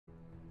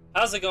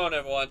How's it going,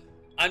 everyone?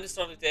 I'm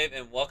Nostalgic Dave,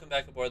 and welcome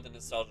back aboard the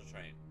Nostalgia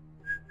Train.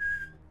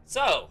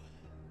 So,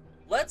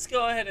 let's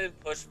go ahead and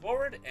push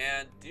forward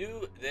and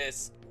do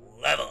this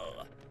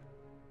level.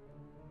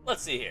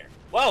 Let's see here.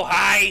 Whoa,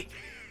 hi!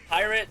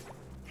 Pirate.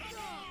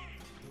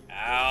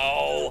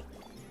 Ow.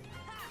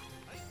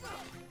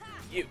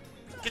 You.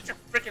 Get your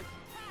freaking...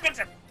 Get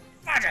your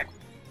fudging!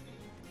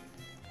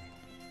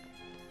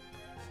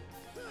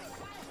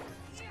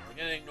 We're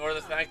gonna ignore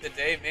the fact that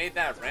Dave made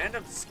that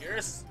random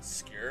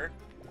obscure...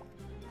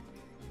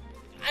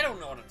 I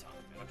don't know what I'm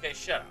talking about. Okay,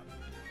 shut up.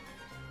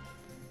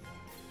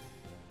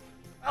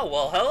 Oh,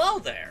 well, hello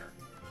there.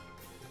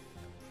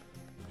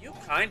 You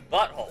kind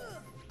butthole.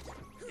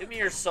 Give me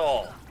your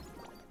soul.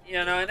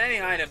 You know, and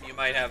any item you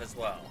might have as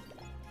well.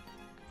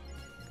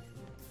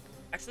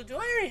 Actually, do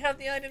I already have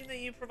the item that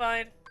you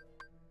provide?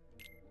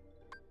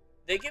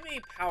 They give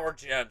me power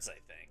gems, I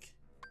think.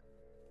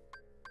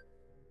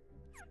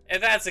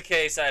 If that's the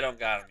case, I don't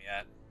got them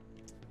yet.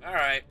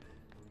 Alright.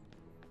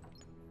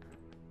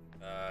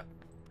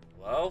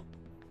 Hello?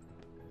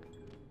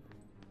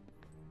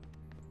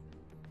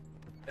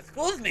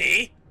 Excuse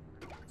me?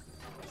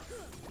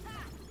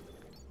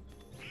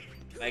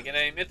 Can I get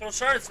any mithril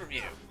shards from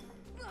you?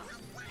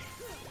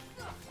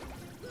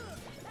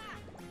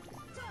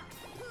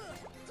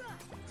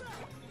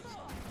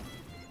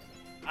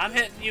 I'm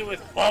hitting you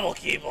with Bubble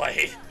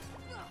Keyblade.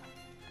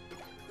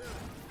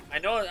 I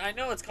know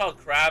it's called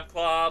Crab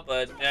Claw,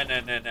 but no.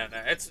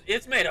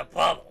 It's made of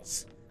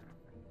bubbles.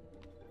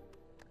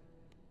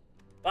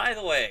 By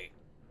the way,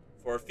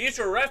 for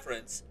future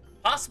reference,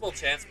 possible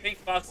chance Pink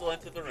Fox will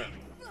enter the room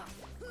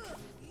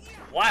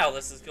while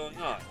this is going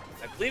on.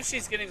 I believe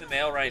she's getting the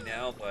mail right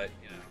now, but,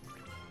 you know.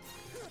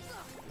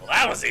 Well,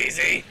 that was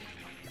easy.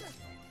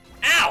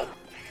 Ow!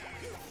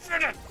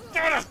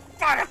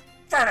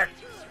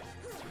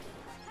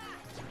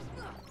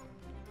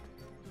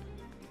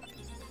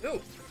 Ooh.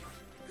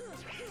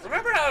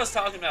 Remember how I was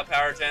talking about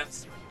power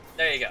gems?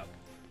 There you go.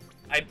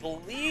 I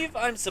believe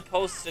I'm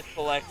supposed to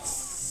collect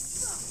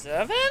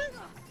 7?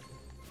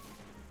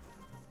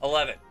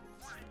 11.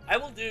 I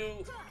will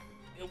do...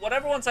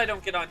 whatever ones I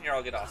don't get on here,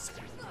 I'll get off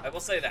screen. I will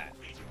say that.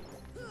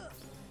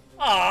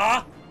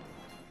 Aww!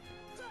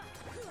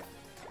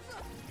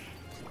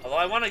 Although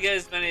I want to get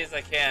as many as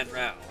I can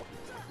now.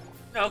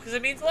 No, because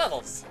it means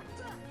levels.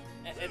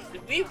 And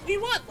we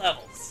want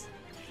levels.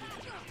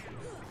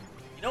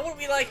 You know what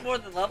we like more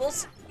than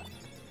levels?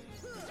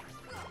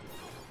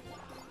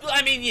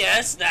 I mean,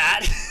 yes,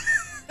 that.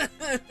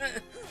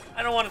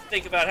 I don't want to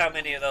think about how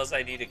many of those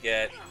I need to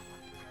get.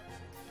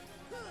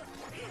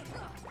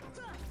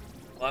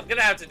 Well, I'm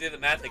gonna have to do the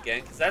math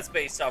again, because that's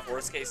based off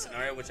worst case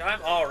scenario, which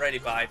I'm already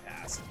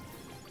bypassed.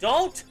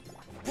 Don't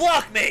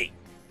block me!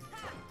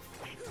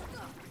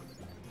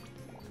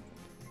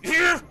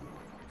 Here!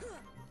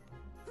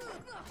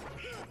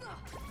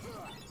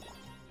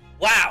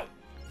 Wow!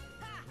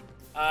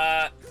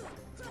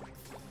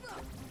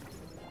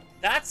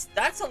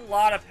 That's a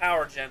lot of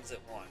power gems at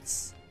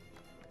once.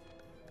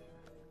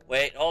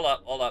 Wait, hold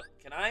up.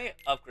 Can I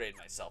upgrade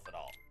myself at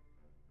all?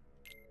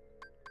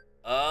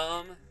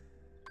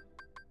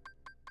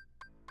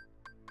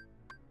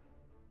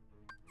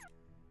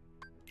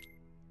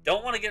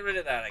 Don't want to get rid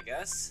of that, I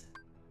guess.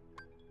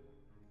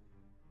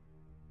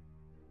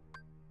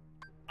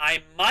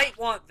 I might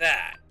want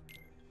that.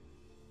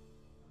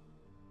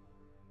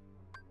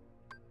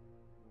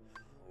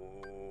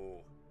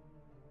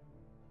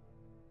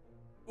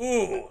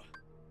 Ooh,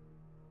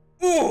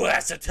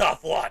 that's a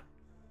tough one.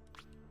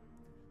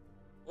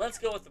 Let's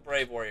go with the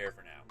Brave Warrior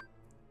for now.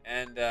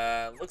 And,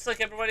 looks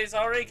like everybody's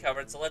already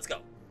covered, so let's go.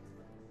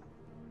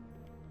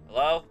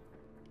 Hello?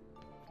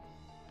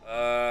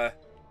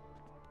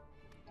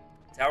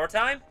 Tower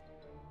time?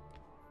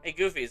 Hey,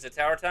 Goofy, is it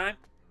tower time?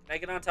 Can I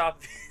get on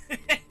top of you?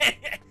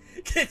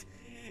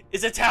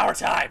 Is it tower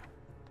time?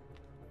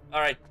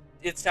 Alright,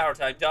 it's tower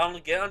time.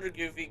 Donald, get under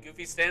Goofy.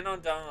 Goofy, stand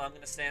on Donald. I'm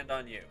gonna stand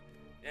on you.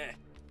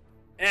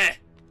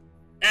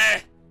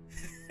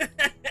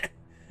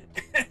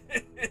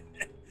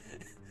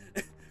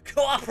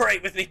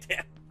 Cooperate with me,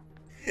 damn.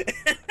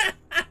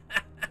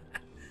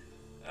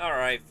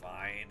 Alright,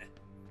 fine.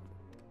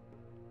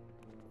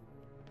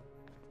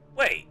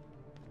 Wait.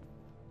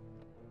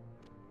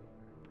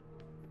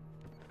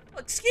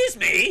 Excuse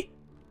me?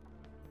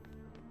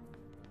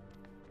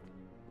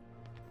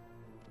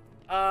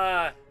 Did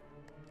I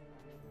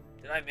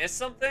miss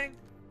something?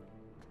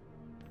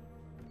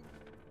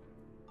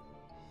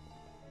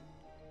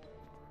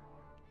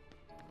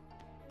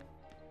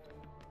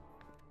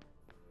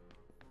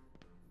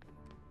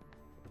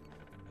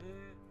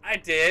 I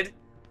did.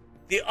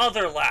 The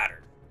other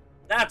ladder.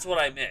 That's what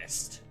I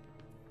missed.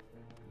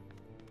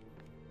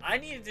 I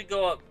needed to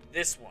go up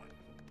this one.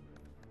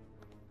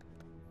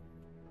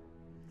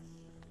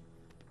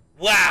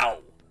 Wow.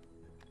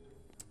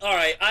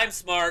 Alright, I'm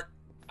smart.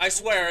 I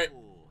swear it.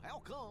 How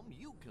come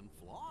you can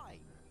fly?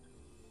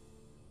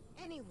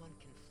 Anyone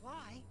can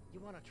fly.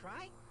 You want to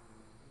try?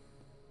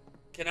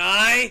 Can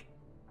I?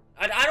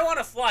 I don't want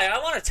to fly. I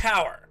want a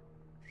tower.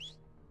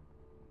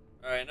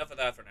 Alright, enough of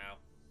that for now.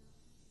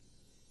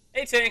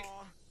 Hey, Tink.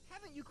 Aw,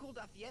 haven't you cooled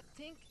off yet,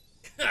 Tink?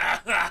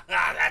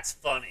 That's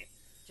funny.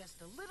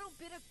 Just a little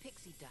bit of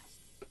pixie dust.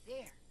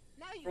 There.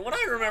 Now you. From what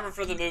I remember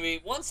from the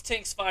movie, once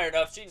Tink's fired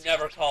up, she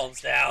never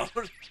calms down.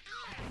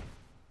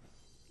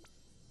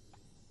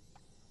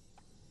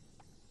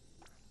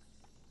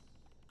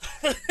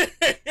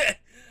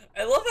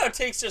 I love how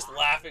Tink's just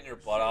laughing her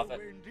butt off at.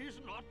 Wendy's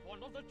not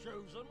one of the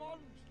chosen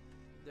ones.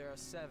 There are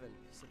 7,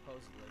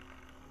 supposedly.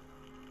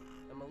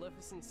 And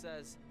Maleficent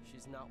says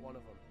she's not one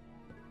of them.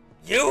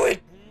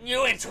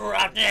 You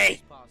interrupt me!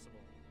 It's possible.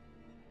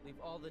 Leave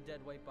all the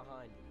dead weight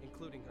behind,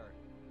 including her.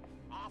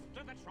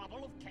 After the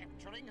trouble of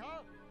capturing her?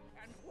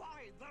 And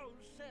why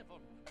those 7?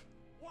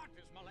 What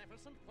is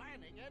Maleficent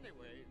planning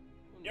anyway?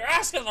 You're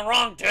asking the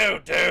wrong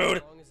dude, dude!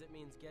 As long as it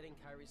means getting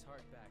Kyrie's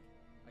heart back,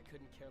 I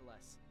couldn't care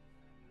less.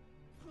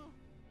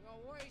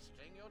 You're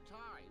wasting your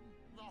time.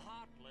 The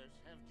Heartless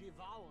have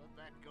devoured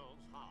that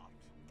girl's heart.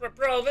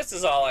 Bro, this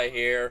is all I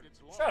hear.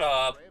 It's lost Shut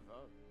up. forever.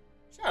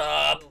 Shut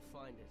up.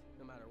 We'll find it,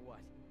 no matter what.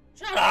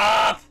 Shut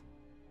up!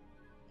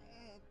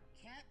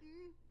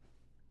 Captain?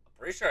 I'm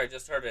pretty sure I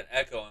just heard an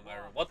echo in my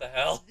room. What the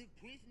hell? The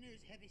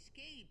prisoners have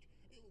escaped.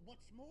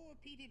 What's more,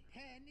 Peter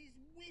Pan is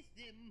with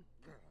them.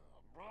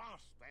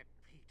 Blast that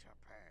Peter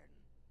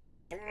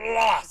Pan.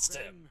 Blast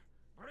him!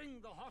 Bring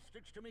the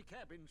hostage to me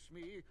cabin,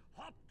 Smee.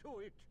 Hop to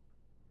it.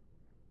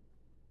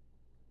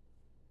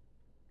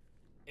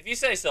 If you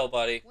say so,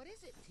 buddy. What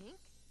is it, Tink?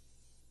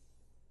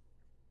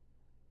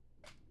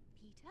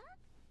 Peter?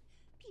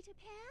 Peter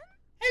Pan?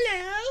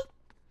 Hello?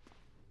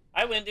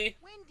 Hi, Wendy.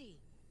 Wendy.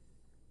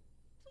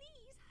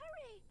 Please,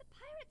 hurry! The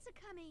pirates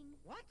are coming!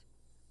 What?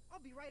 I'll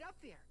be right up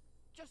there.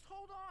 Just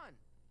hold on.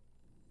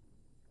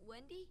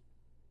 Wendy,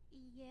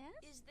 Yes?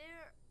 is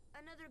there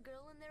another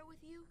girl in there with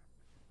you?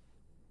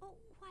 Oh,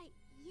 why,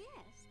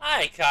 yes.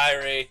 Hi,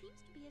 Kyrie. Seems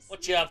to be What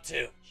asleep. you up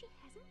to? She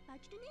hasn't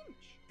budged an inch.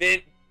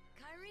 Been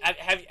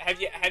Kyrie?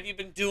 have you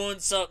been doing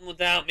something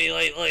without me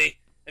lately?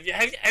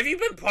 Have you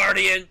been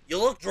partying? You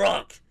look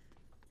drunk.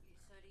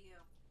 So do you.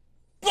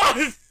 What?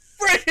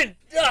 Friggin'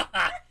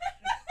 God!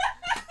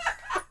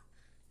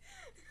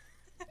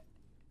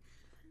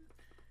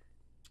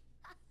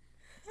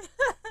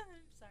 I'm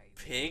sorry.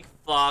 Pink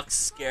Fox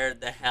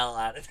scared the hell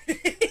out of me.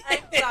 I'm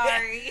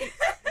sorry.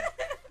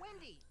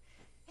 Wendy.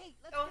 Hey,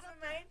 let's That wasn't get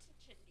up my there.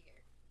 intention,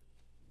 dear.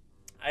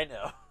 I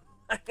know.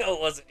 I know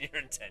it wasn't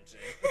your intention.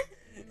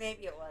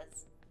 Maybe it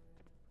was.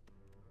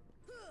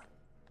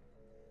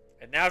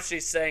 And now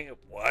she's saying it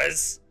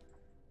was.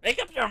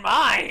 Make up your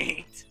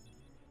mind.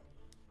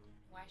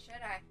 Why should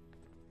I?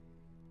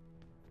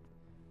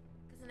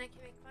 Because then I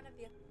can make fun of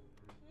you.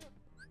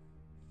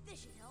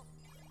 This should help.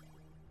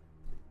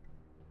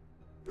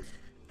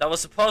 That was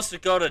supposed to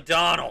go to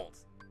Donald.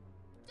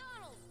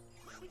 Donald!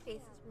 My face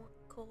is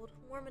cold.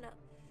 Warming up.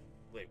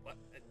 Wait, what?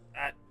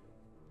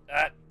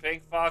 That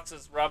Pink Fox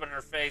is rubbing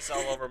her face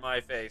all over my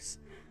face.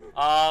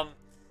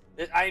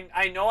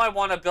 I know I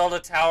want to build a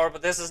tower,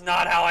 but this is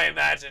not how I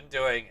imagined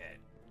doing it.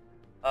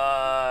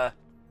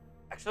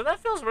 Actually, that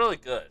feels really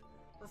good.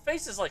 Her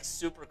face is like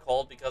super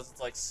cold because it's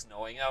like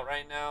snowing out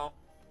right now.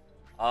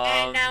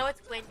 And now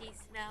it's windy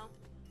snow.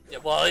 Yeah,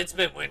 well, it's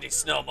been windy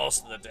snow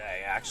most of the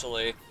day,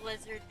 actually.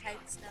 Blizzard type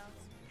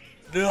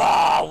snows.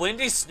 Ah,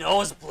 windy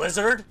snow is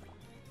blizzard?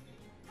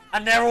 I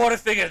never would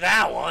have figured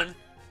that one.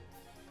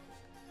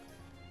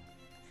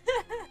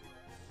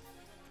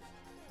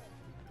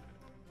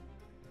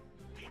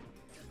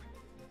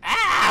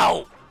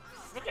 Ow!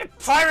 Freaking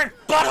pirate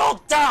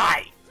butthole,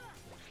 die!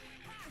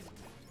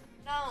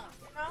 No,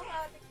 you're not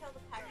allowed to kill the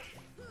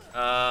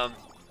pirate.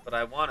 But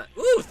I want to.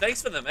 Ooh,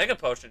 thanks for the Mega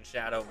Potion,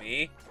 Shadow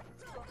Me.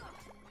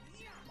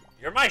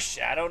 You're my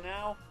shadow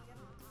now?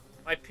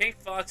 My Pink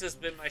Fox has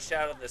been my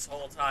shadow this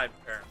whole time,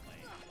 apparently.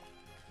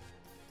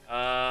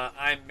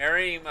 I'm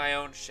marrying my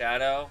own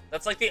shadow.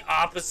 That's like the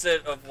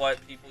opposite of what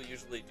people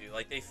usually do.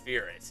 Like, they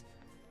fear it.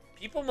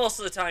 People most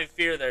of the time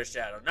fear their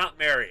shadow, not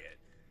marry it.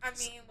 I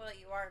mean, well,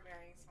 you are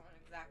marrying someone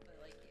exactly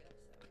like you,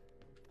 so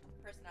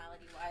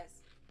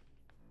personality-wise.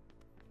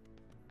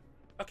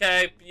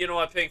 Okay, you know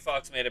what? Pink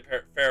Fox made a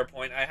fair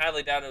point. I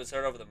highly doubt it was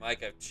heard over the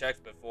mic. I've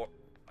checked before.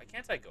 Why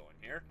can't I go in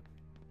here?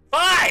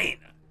 Fine!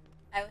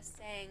 I was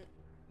saying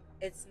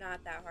it's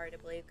not that hard to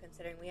believe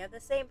considering we have the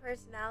same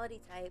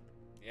personality type.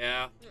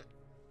 Yeah.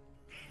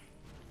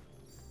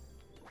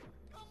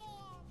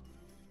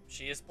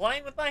 She is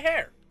playing with my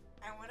hair.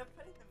 I want to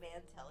put in the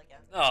mantel again.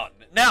 Oh,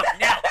 no.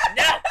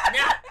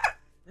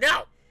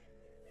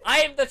 I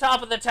am the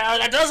top of the tower.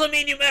 That doesn't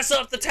mean you mess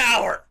up the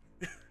tower.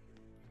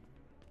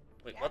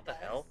 Wait, Yeah, what the it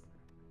does. hell?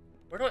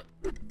 Where do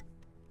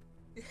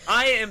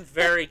I am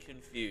very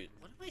confused.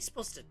 What am I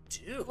supposed to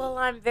do? Well,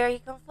 I'm very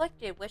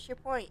conflicted. What's your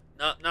point?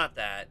 Not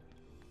that.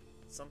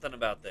 Something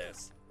about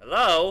this.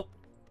 Hello?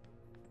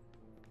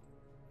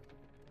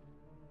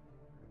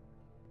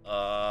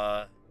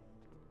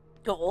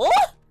 Dole?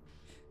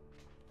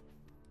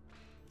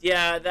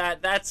 Yeah,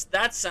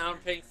 that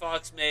sound Pink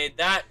Fox made.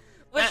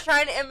 Was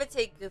trying to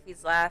imitate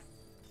Goofy's laugh.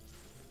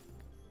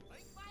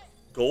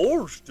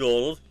 Gosh,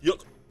 Donald.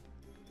 Yuck.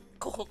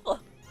 Cool.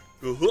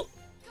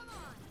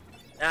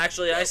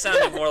 Actually, I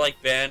sounded more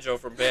like Banjo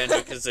from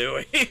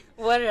Banjo-Kazooie.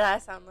 What did I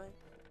sound like?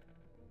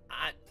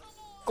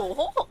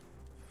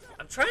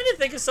 I'm trying to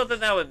think of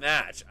something that would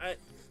match.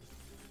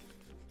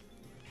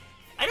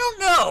 I don't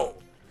know.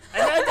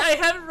 I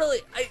haven't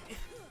really.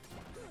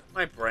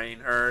 My brain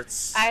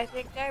hurts. I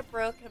think I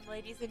broke him,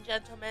 ladies and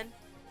gentlemen.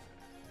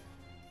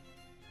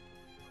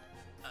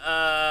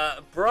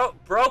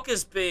 Broke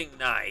is being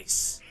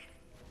nice.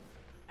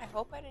 I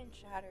hope I didn't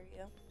shatter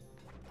you.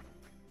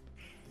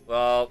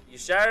 Well, you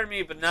shattered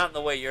me, but not in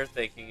the way you're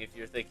thinking, if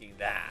you're thinking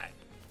that.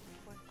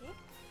 Quirky?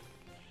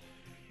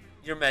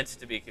 You're meant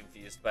to be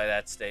confused by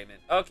that statement.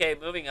 Okay,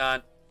 moving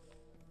on.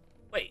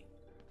 Wait.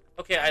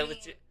 Okay, I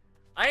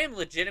am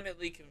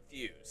legitimately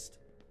confused.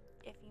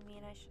 If you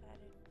mean I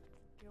shattered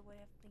your way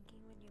of thinking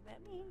when you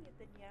met me,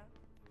 then yeah.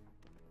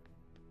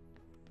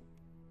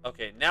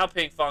 Okay, now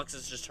Pink Fox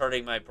is just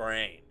hurting my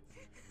brain.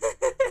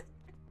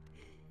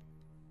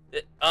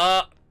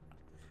 Are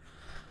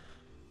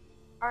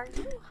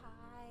you high?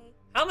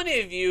 How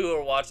many of you who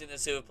are watching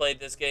this who have played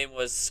this game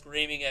was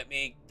screaming at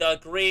me, "The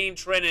Green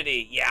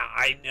Trinity"? Yeah,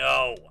 I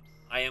know.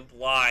 I am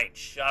blind.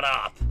 Shut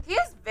up. He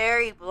is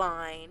very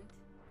blind.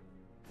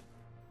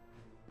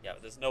 Yeah,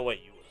 but there's no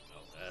way you would have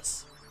known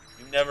this.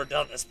 You've never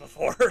done this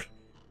before.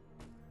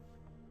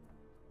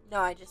 No,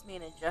 I just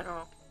mean in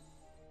general.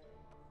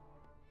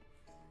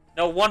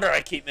 No wonder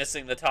I keep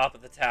missing the top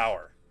of the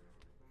tower.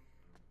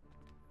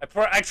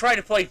 I try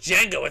to play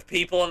Jenga with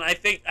people, and I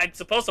think I'm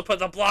supposed to put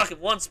the block in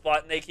one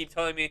spot, and they keep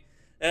telling me,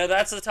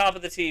 that's the top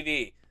of the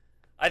TV.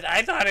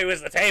 I thought it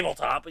was the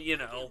tabletop, but you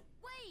know.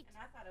 Wait! And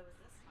I thought it was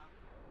this top.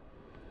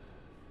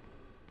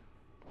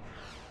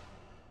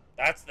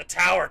 That's the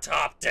tower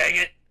top, dang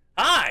it.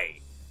 Hi!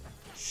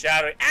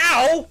 Shadow.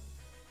 Ow!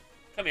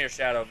 Come here,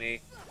 Shadow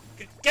Me.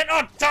 Get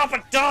on top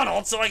of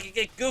Donald so I can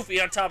get Goofy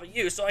on top of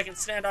you so I can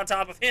stand on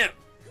top of him.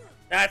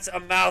 That's a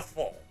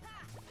mouthful.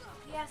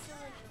 Yes,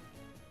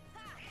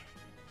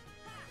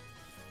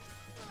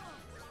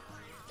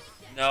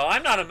 No,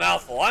 I'm not a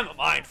mouthful. I'm a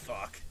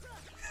mindfuck.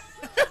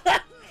 you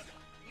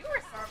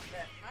were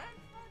something.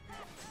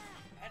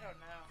 I don't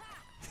know.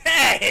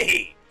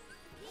 Hey!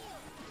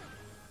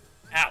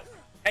 Ow.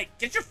 Hey,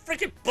 get your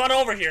freaking butt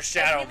over here,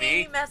 Shadow You made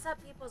Me. me mess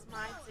up people's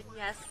minds, and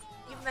yes,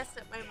 you've messed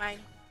up my mind.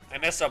 I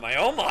messed up my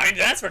own mind,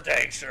 that's for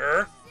dang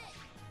sure.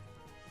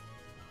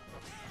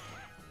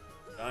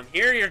 Come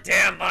here, you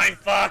damn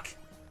mindfuck.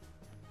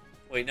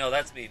 Wait, no,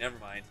 that's me. Never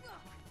mind.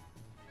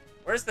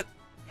 Where's the...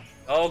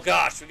 Oh,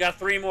 gosh. We got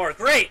 3 more.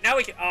 Great. Now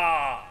we can...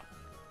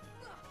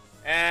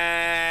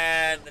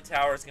 And the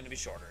tower is going to be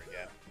shorter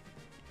again.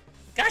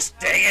 Gosh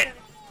dang it.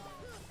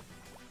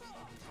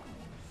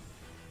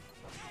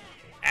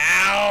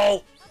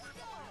 Ow.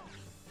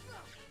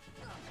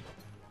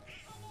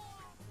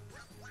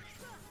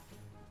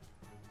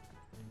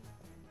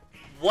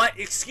 What?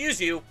 Excuse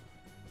you.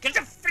 Get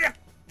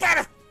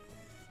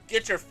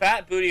your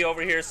fat booty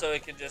over here so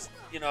it can just,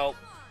 you know,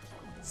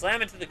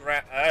 slam into the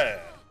ground.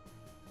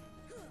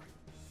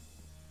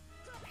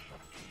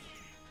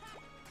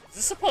 Is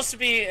this supposed to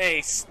be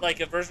a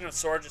version of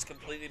Sword just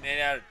completely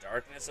made out of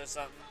darkness or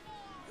something?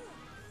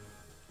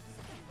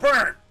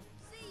 Burn!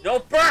 No,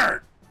 burn!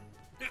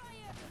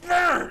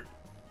 Burn!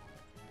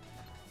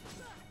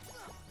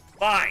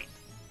 Fine.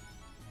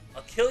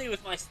 I'll kill you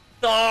with my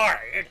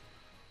sword.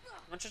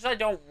 Much as I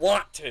don't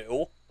want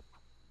to.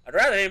 I'd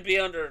rather him be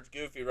under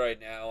Goofy right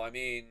now. I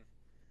mean,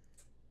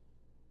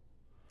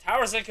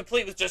 tower's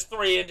incomplete with just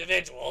 3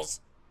 individuals.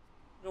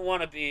 I don't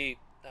want to be...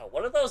 Oh,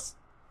 what are those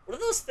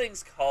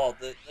things called?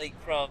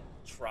 Like from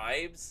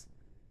tribes?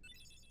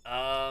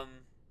 Sacrifices?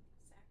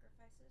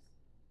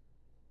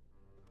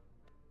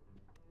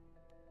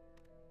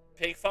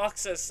 Pink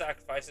Fox says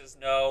sacrifices.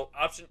 No.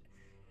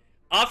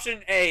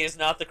 Option A is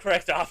not the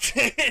correct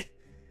option.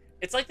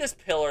 It's like this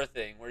pillar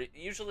thing where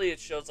usually it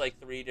shows like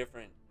 3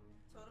 different...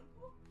 Totem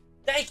pole?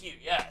 Thank you,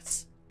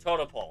 yes.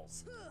 Totem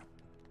poles.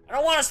 I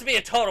don't want us to be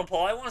a totem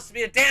pole. I want us to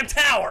be a damn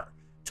tower.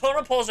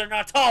 Totem poles are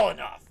not tall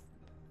enough.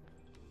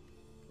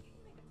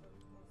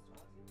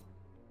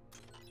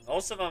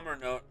 Most of them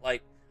are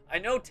like, I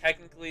know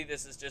technically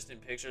this is just in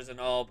pictures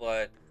and all,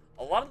 but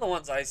a lot of the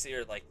ones I see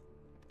are like,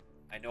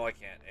 I know I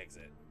can't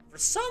exit. For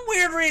some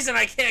weird reason,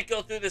 I can't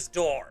go through this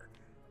door.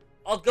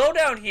 I'll go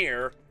down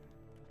here,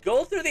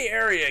 go through the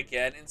area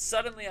again, and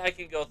suddenly I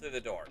can go through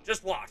the door.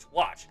 Just watch,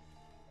 watch.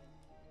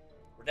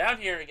 We're down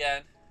here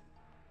again.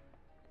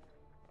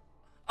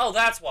 Oh,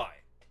 that's why.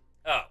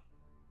 Oh.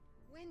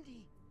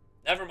 Wendy.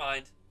 Never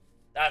mind.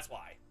 That's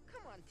why.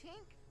 Come on,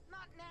 Tink.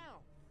 Not now.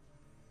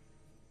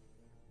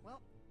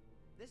 Well,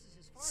 this is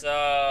as far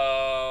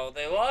So,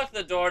 they lock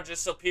the door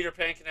just so Peter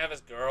Pan can have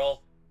his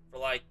girl for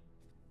like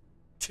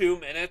 2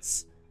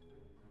 minutes.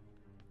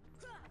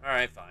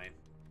 Alright, fine.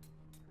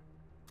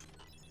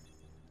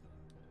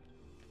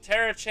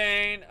 Terra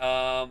Chain,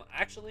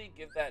 actually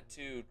give that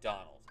to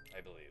Donald, I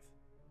believe.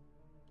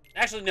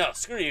 Actually, no,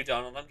 screw you,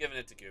 Donald. I'm giving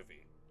it to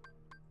Goofy.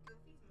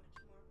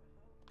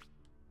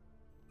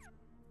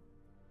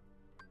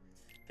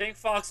 Pink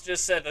Fox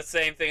just said the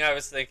same thing I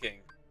was thinking.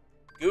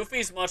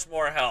 Goofy's much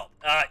more help.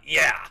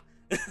 Yeah.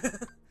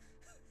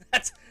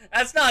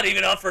 That's not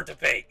even up for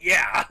debate.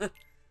 Yeah.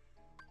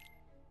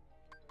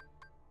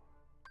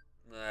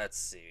 Let's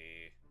see.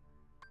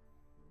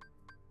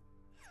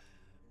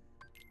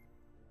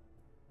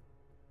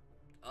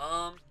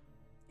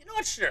 You know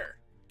what? Sure.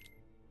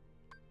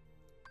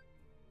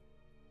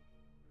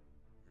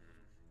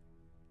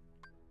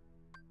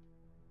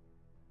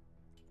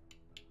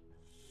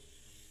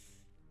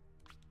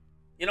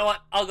 You know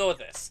what? I'll go with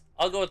this.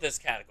 I'll go with this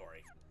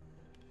category.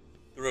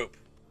 Group.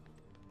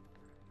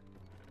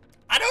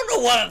 I don't know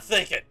what I'm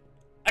thinking.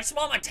 I just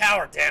want my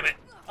tower, damn it.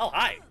 Oh,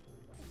 hi.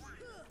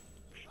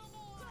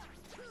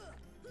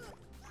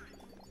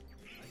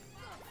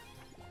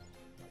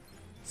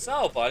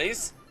 So,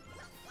 buddies,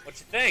 what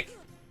you think?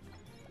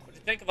 What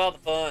you think of all the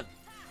fun?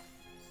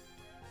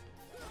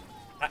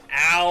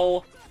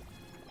 Ow.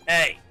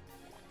 Hey.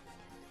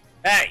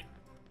 Hey.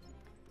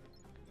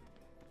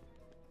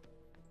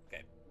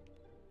 Okay.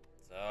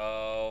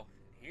 So,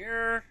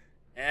 here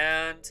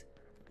and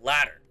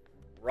ladder.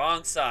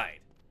 Wrong side.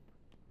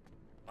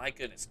 My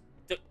goodness.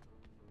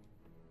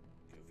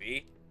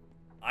 Goofy.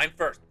 I'm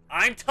first.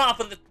 I'm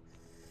top of the...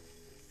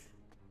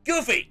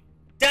 Goofy!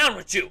 Down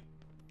with you!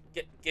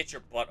 Get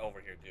your butt over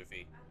here,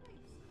 Goofy.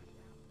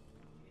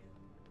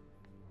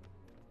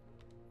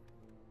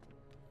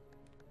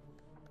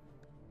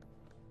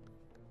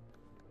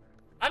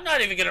 I'm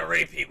not even gonna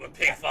repeat what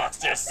Pink Fox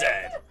just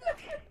said.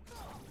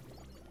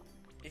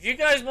 If you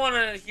guys want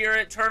to hear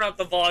it, turn up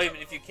the volume,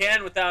 and if you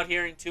can without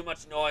hearing too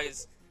much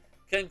noise,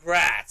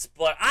 congrats,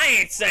 but I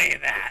ain't saying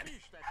that.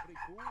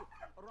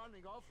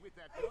 Running off with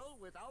that girl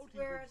without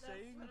even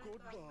saying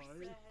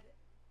goodbye.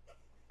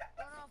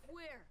 Run off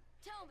where?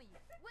 Tell me,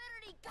 where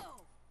did he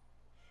go?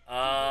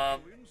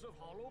 Ruins of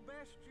Hollow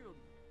Bastion,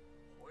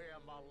 where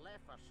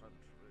Maleficent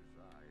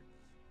resides.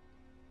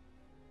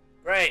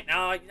 Great,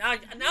 now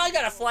I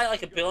gotta fly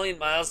like 1 billion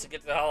miles to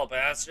get to the Hollow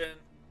Bastion.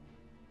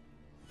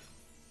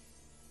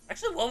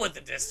 Actually, what would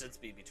the distance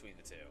be between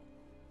the two?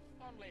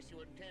 Unless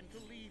you intend to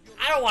leave your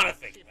I don't want to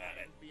think about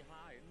it.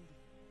 behind.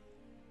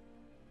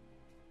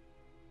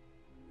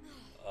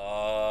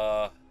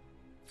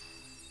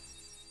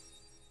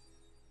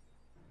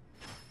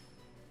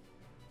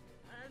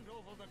 Hand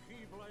over the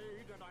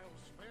Keyblade and I'll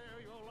spare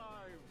your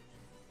lives.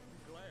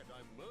 Glad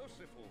I'm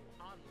merciful,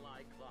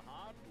 unlike the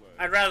hard way.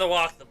 I'd rather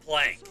walk the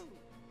plank. So,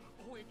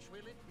 which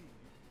will it be?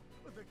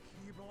 The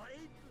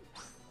Keyblade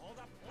or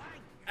the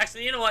plank?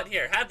 Actually, you know what?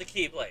 Here, have the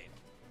Keyblade.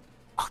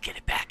 I'll get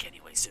it back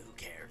anyway, so who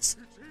cares?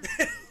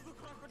 The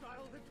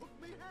crocodile that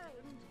took me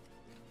hand.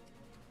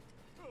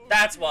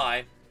 That's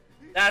why.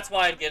 That's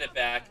why I'd get it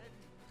back.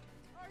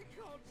 I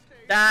can't stay.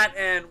 That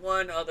and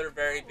one other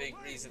very big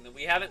reason that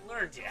we haven't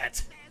learned yet.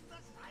 Stand the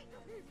sight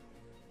of him.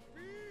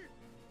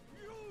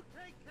 You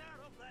take care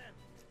of them.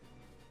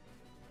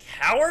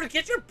 Coward,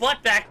 get your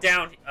butt back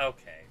down.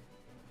 Okay.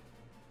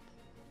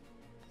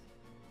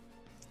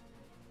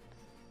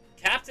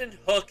 Captain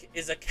Hook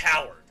is a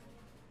coward.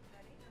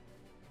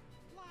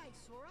 Fly,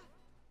 Sora.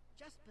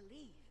 Just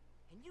believe,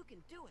 and you can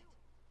do it.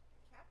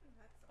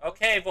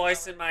 Okay,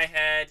 voice in my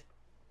head.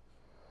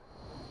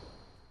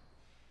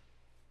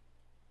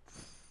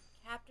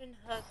 Captain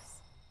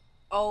Hook's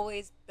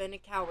always been a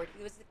coward.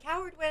 He was a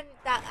coward when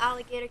that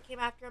alligator came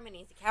after him, and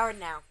he's a coward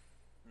now.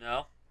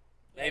 No.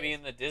 Maybe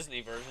in the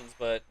Disney versions,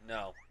 but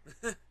no.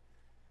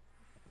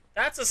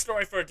 That's a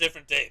story for a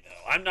different day,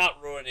 though. I'm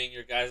not ruining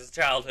your guys'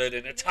 childhood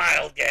in a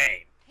child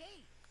game.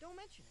 Hey, don't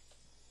mention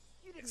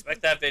it. You didn't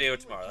Expect think that you video could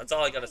do tomorrow. it That's all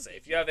I yourself, gotta did say.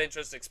 If you? you have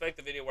interest, expect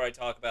the video where I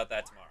talk about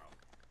that tomorrow.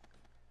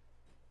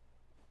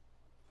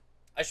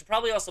 I should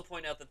probably also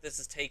point out that this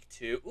is take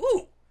 2.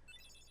 Ooh!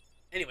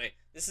 Anyway,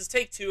 this is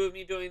take 2 of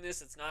me doing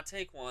this. It's not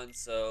take 1,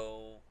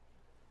 so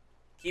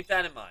keep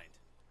that in mind.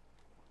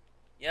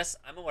 Yes,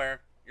 I'm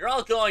aware. You're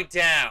all going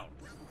down.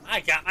 I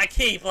got my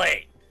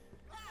Keyblade.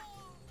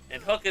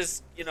 And Hook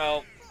is, you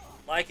know,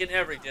 like in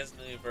every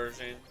Disney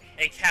version,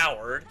 a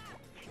coward.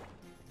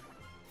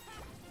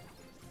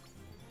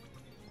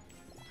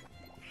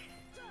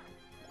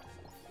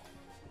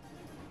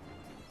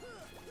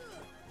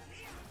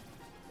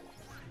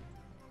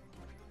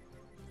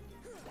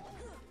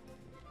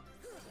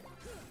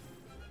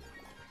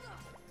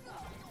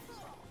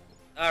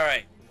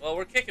 Alright, well,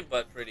 we're kicking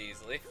butt pretty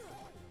easily.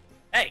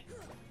 Hey!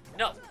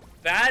 No!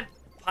 Bad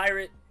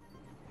pirate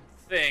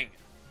thing.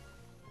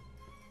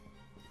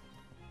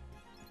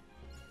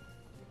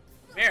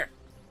 Come here.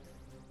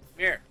 Come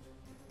here.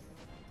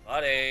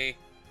 Buddy.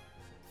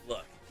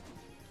 Look.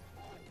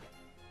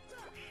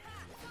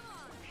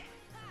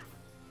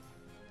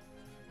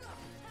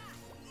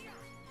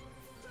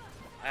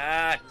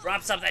 Ah,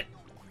 drop something!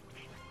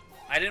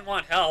 I didn't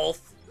want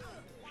health.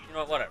 You know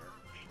what, whatever.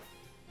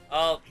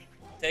 I'll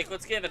take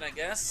what's given, I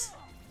guess.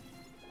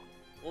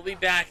 We'll be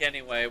back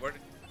anyway.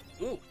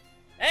 Ooh.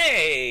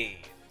 Hey!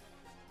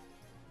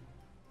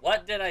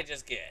 What did I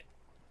just get?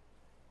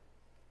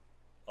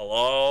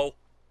 Hello?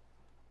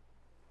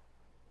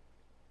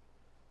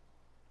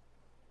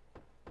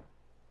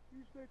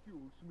 Is that you,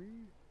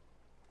 Smee?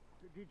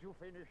 Did you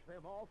finish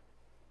them off?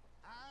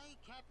 Aye,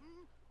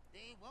 Captain.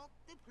 They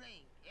walked the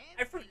plank.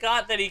 I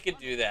forgot that he could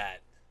do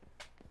that.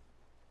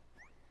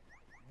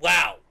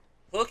 Wow.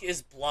 Hook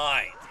is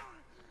blind.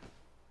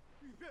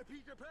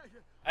 Peter Pan.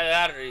 Either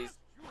that or he's...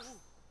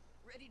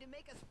 Ready to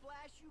make a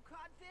splash, you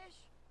codfish?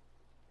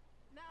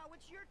 Now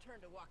it's your turn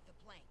to walk the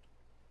plank.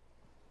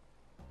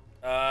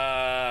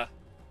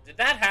 Did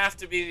that have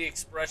to be the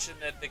expression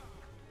that the...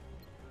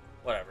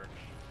 Whatever.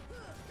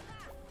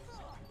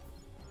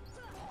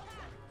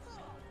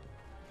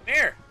 Come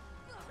here.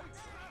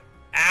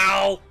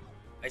 Ow!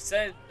 I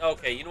said,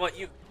 okay, you know what,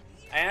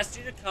 I asked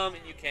you to come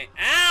and you can't.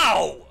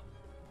 Ow!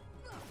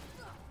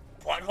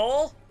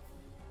 Butthole?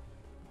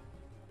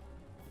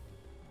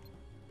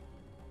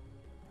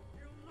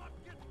 You'll not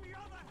get the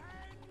other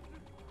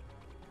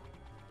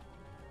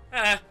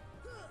hand. Huh.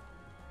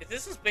 If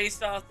this was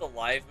based off the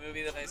live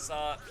movie that I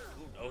saw,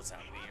 who knows how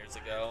many years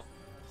ago,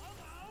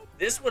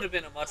 this would have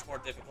been a much more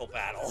difficult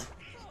battle.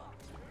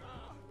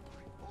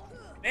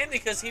 Mainly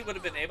because he would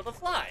have been able to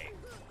fly.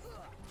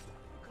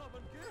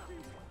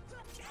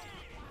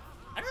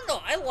 I don't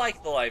know, I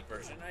like the live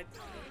version.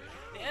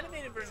 The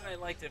animated version I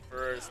liked at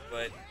first,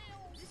 but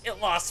it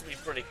lost me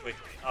pretty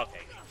quickly. Okay,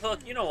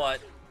 Hook, you know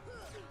what?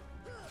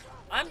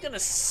 I'm gonna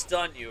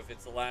stun you if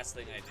it's the last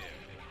thing I do.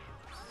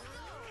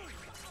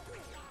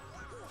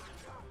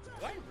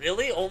 Do I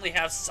really only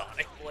have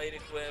Sonic Blade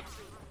equipped?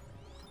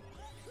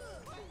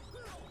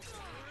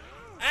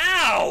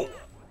 Ow!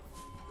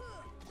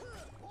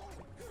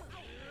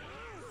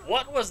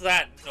 What was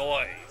that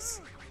noise?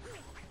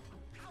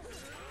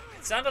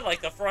 It sounded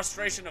like the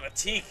frustration of a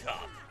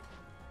teacup.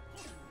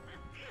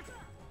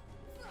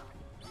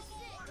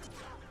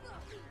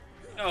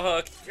 No,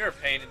 Hook, you're a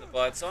pain in the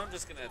butt, so I'm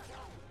just gonna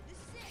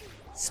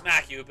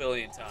smack you a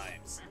billion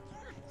times.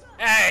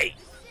 Hey!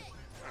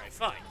 Alright,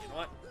 fine, you know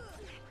what?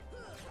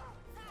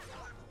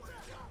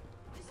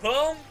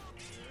 Boom!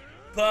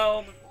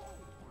 Boom!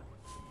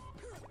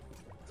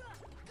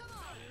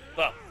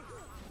 Boom.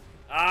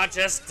 Ah,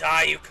 just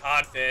die, you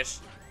codfish.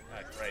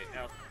 Ah, great,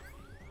 now...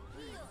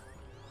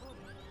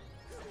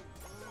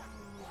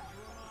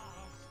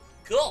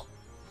 Cool!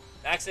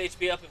 Max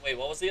HP up and wait,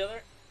 what was the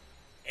other?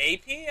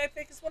 AP, I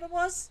think is what it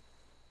was?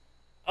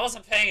 I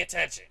wasn't paying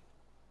attention.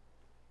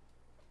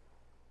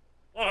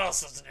 What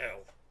else is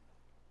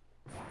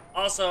new?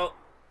 Also,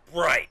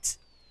 bright.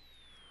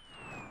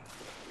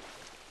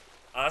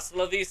 Hasta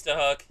la vista,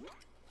 Hook.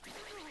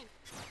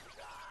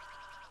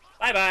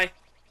 Bye-bye.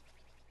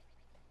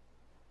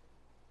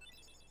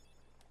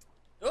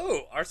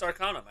 Ooh, Ars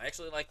Arcanum. I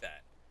actually like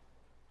that.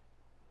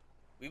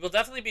 We will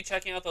definitely be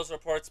checking out those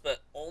reports,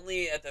 but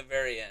only at the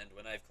very end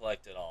when I've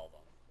collected all of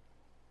them.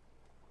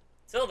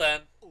 Till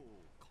then. Oh,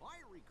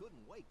 Kyrie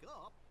couldn't wake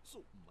up,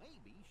 so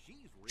maybe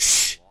she's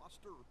really lost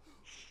her.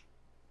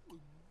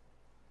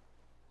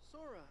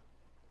 Sora.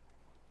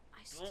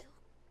 I still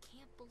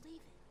can't believe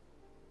it.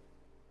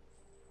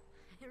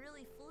 I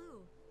really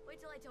flew. Wait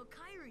till I tell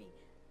Kyrie.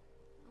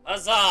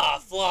 Huzzah!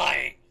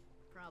 Flying!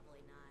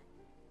 Probably not.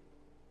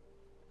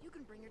 You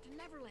can bring her to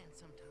Neverland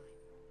sometime.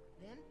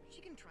 Then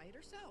she can try it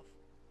herself.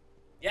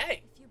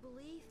 Yay! If you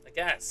believe, I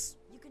guess.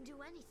 you can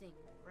do anything,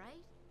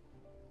 right?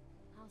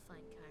 I'll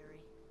find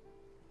Kyrie.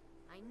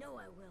 I know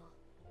I will.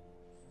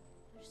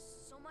 There's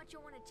so much I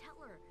want to tell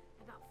her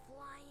about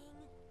flying,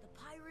 the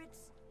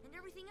pirates, and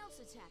everything else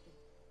that's happened.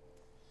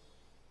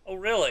 Oh,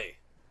 really?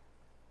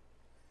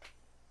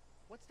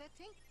 What's that,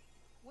 Tink?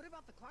 What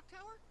about the clock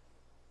tower?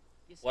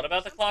 You said What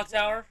about the something clock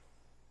there. tower?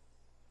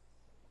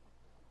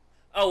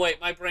 Oh,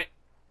 wait, my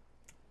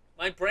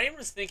brain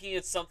was thinking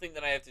it's something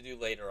that I have to do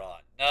later on.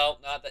 No,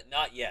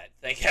 not yet.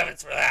 Thank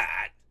heavens for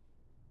that.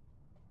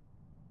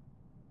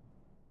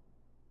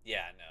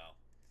 Yeah, no.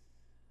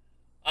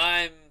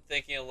 I'm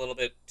thinking a little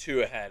bit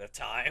too ahead of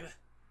time.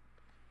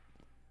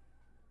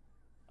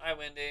 Hi,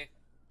 Wendy.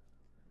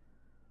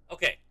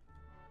 Okay.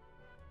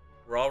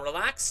 We're all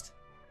relaxed?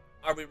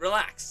 Are we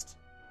relaxed?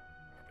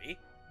 Are we?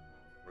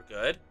 We're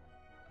good?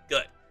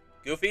 Good.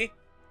 Goofy,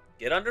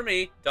 get under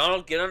me.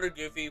 Donald, get under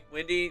Goofy.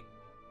 Wendy,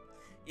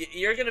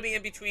 you're going to be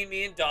in between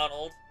me and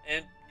Donald.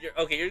 And you're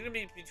going to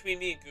be between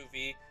me and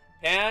Goofy.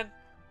 Pan,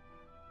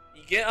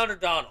 you get under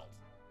Donald.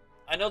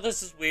 I know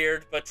this is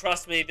weird, but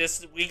trust me,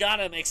 we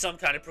gotta make some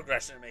kind of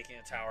progression in making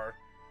a tower.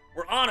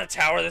 We're on a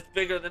tower that's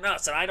bigger than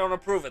us, and I don't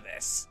approve of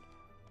this.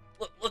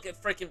 Look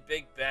at freaking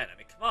Big Ben. I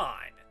mean, come on.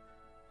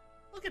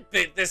 Look at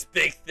this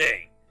big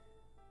thing.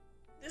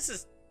 This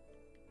is...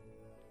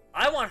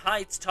 I want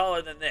heights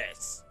taller than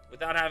this,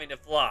 without having to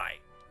fly.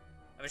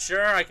 I'm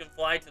sure I can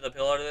fly to the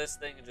pillar of this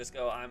thing and just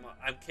go, I'm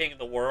king of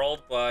the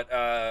world,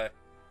 but,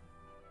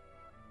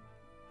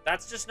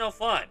 that's just no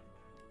fun.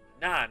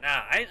 Nah.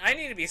 I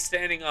need to be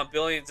standing on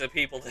billions of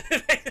people to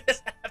make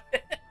this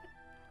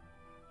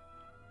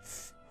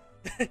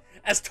happen.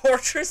 As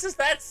torturous as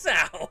that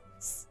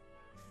sounds.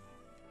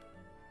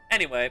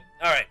 Anyway,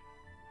 alright.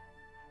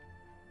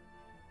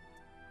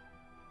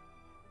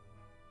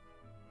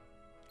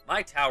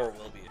 My tower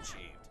will be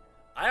achieved.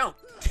 I don't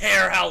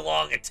care how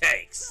long it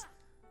takes.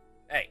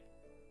 Hey.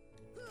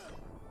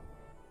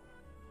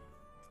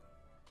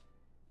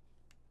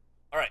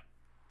 Alright.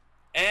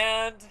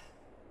 And...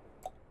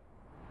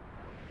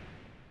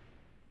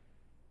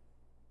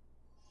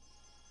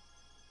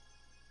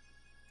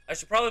 I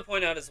should probably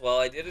point out as well,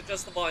 I did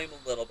adjust the volume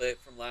a little bit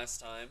from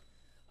last time.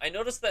 I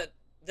noticed that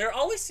there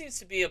always seems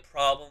to be a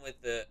problem with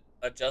the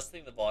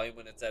adjusting the volume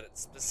when it's at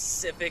its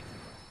specific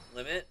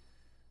limit.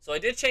 So I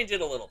did change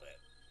it a little bit.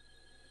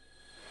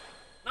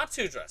 Not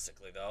too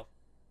drastically, though.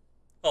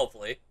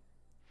 Hopefully.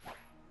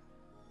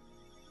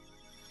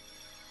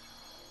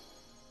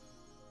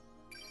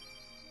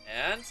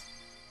 And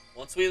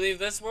once we leave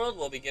this world,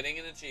 we'll be getting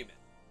an achievement.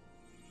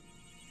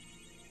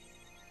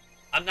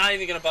 I'm not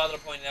even going to bother to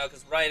point it out,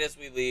 because right as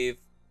we leave,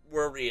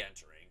 we're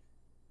re-entering.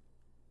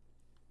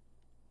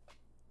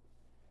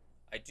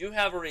 I do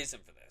have a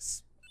reason for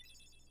this.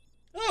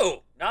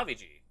 Oh,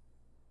 Naviji.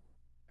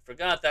 I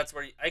forgot that's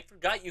where I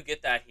forgot you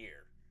get that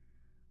here.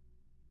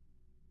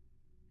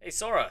 Hey,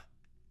 Sora.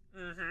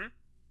 Mm-hmm.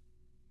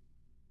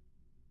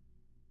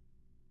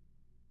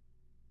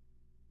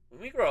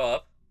 When we grow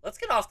up, let's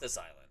get off this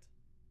island.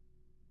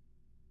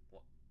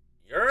 Well,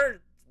 you're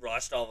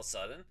rushed all of a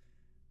sudden.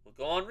 We'll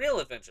go on real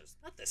adventures,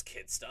 not this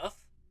kid stuff.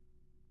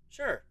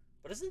 Sure,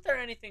 but isn't there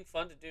anything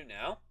fun to do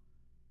now?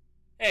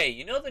 Hey,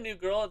 you know the new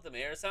girl at the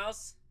mayor's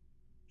house?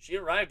 She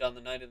arrived on the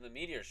night of the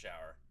meteor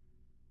shower.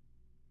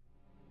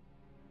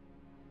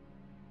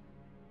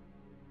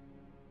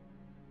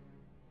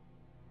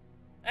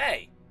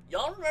 Hey,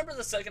 y'all remember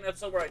the second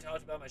episode where I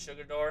talked about my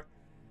sugar door?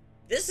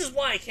 This is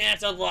why I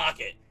can't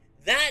unlock it.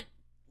 That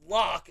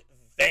lock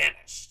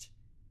vanished.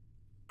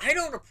 I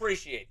don't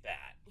appreciate that.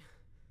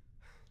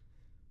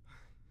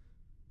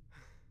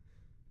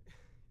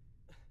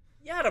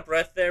 You out of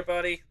breath there,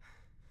 buddy?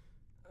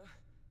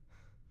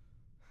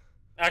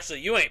 Actually,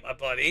 you ain't my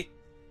buddy.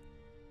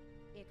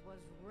 It was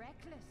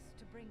reckless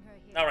to bring her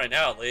here. Not right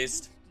now, at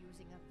least.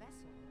 Using a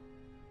vessel.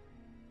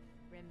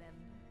 Remember,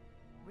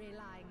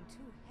 relying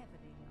too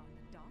heavily on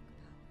the dark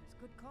powers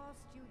could cost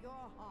you your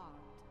heart.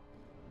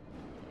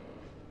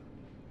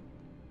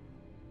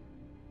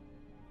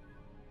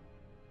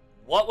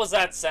 What was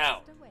that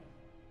sound? Away.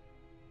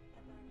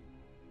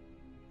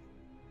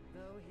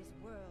 Though his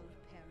world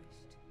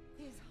perished,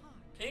 his heart.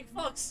 Pink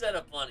Fox said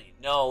a bunny.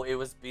 No, it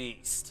was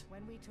Beast.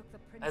 When we took the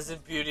As in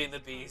princess Beauty and the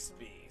from Beast,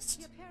 castle, Beast.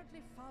 He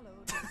apparently followed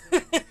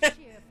with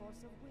sheer force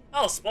of will.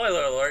 Oh,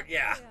 spoiler alert,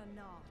 yeah. Fear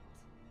not.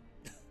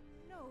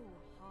 No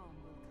harm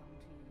will come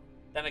to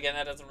you. Then again,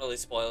 that doesn't really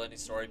spoil any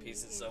story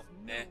pieces, so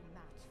No eh.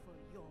 match for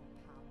your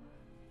power.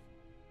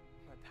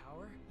 My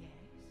power? Yes,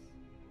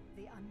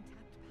 the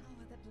untapped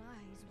power that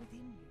lies within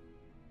you.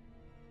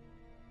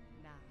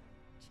 Now,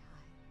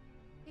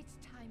 child, it's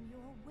time you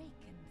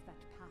awakened that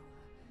power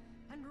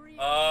and realized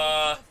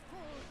your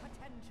full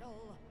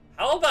potential.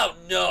 How about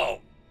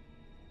no?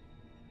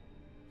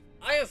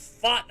 I have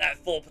fought that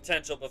full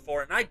potential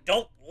before, and I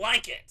don't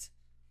like it.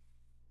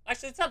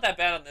 Actually, it's not that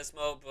bad on this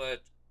mode,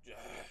 but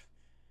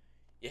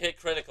you hit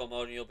critical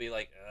mode and you'll be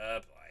like,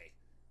 boy.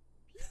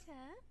 Peter,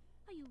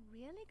 are you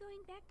really going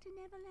back to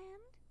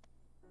Neverland?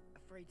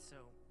 Afraid so.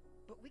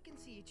 But we can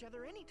see each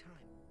other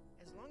anytime.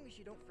 As long as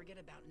you don't forget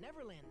about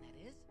Neverland,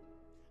 that is.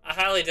 I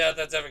highly doubt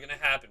that's ever gonna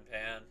happen,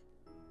 Pan.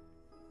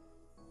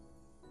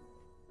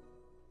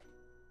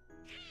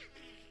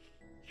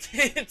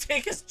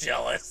 Tink is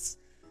jealous.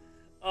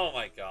 Oh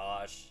my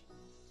gosh.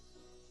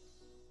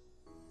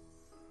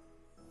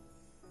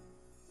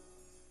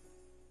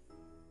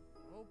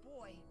 Oh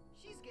boy,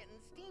 she's getting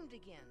steamed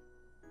again.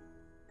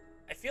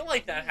 I feel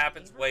like that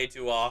happens way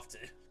too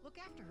often. Look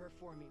after her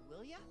for me,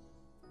 will ya?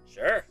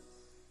 Sure.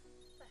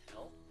 What the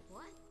hell?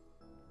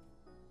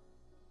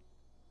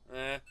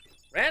 What?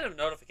 Random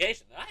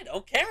notification that I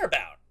don't care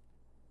about.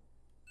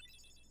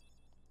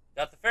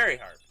 Got the fairy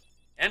harp.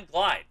 And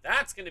glide.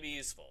 That's going to be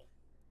useful.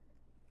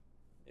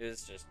 It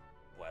was just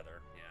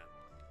weather,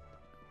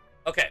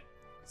 yeah. Okay,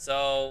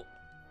 so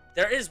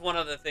there is one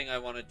other thing I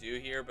want to do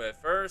here, but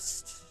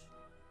first,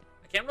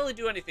 I can't really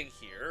do anything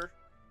here,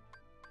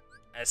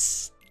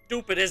 as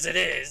stupid as it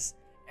is,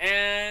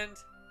 and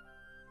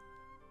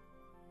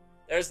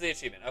there's the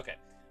achievement. Okay,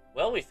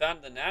 well, we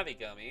found the Navi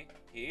Gummy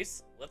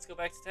piece. Let's go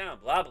back to town.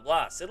 Blah, blah,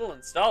 blah. Sid will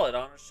install it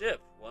on our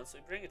ship once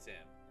we bring it to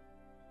him.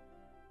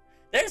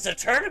 There's a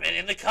tournament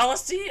in the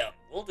Coliseum.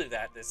 We'll do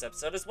that this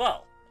episode as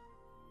well.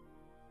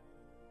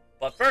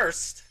 But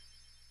first,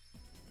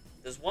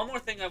 there's one more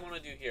thing I want to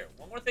do here.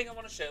 One more thing I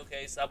want to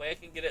showcase. That way I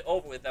can get it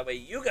over with. That way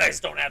you guys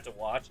don't have to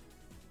watch.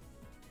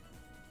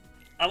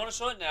 I want to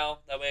show it now.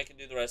 That way I can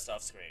do the rest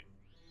off screen.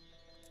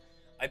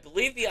 I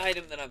believe the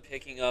item that I'm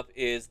picking up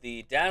is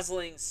the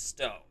Dazzling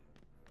Stone.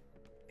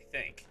 I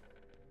think.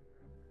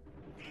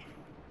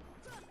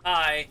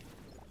 Hi.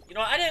 You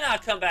know what? I did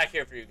not come back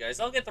here for you guys.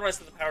 I'll get the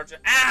rest of the power gen.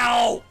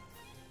 Ow!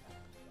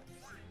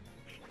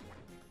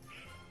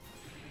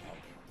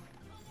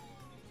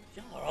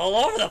 Y'all are all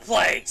over the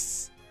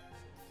place!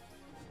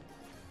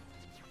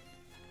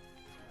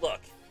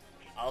 Look,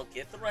 I'll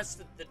get the rest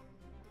of the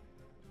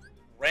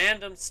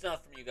random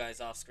stuff from you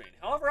guys off screen.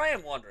 However, I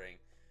am wondering,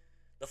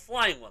 the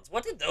flying ones,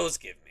 what did those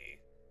give me?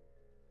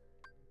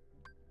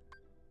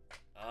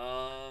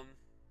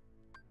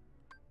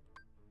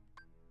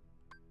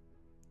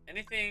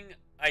 Anything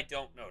I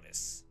don't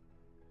notice?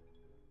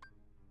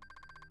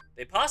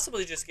 They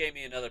possibly just gave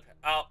me another...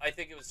 Oh, I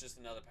think it was just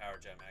another power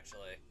gem,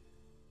 actually.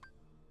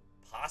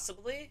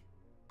 Possibly?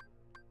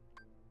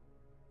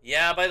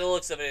 Yeah, by the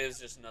looks of it, it was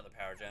just another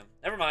power gem.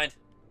 Never mind.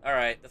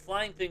 Alright, the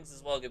flying things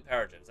as well give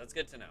power gems. That's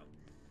good to know.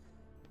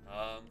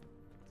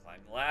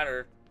 Climb the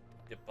ladder.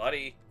 Good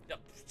buddy. No.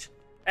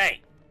 Hey!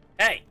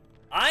 Hey!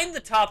 I'm the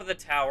top of the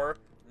tower,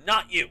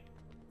 not you!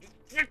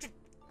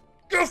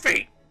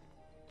 Goofy!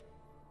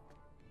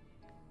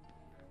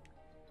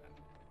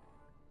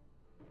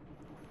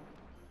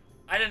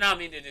 I did not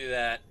mean to do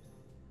that.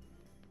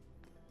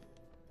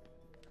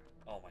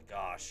 Oh my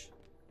gosh.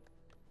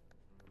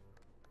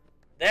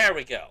 There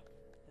we go.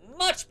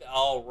 Much better.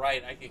 All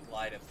right, I can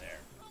glide up there.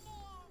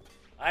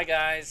 Hi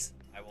guys.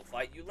 I will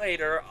fight you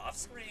later, off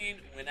screen,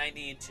 when I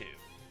need to.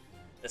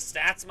 The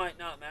stats might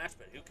not match,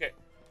 but who cares?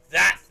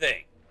 That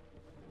thing.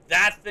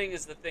 That thing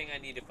is the thing I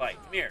need to fight.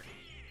 Come here.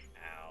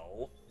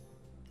 Ow.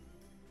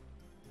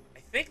 I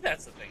think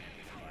that's the thing I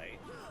need to fight.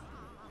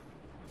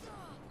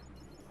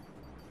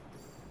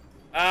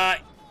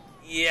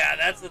 Yeah,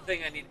 that's the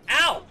thing I need.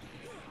 Ow!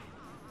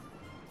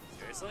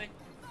 Seriously?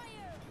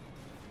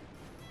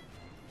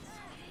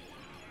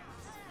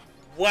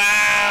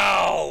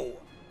 Wow!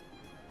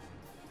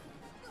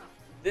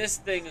 This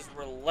thing is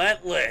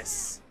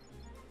relentless.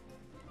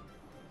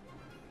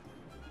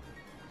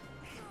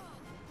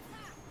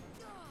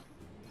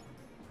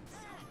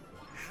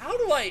 How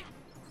do I...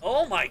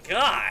 Oh my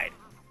god!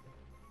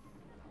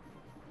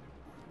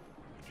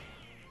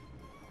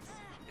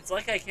 It's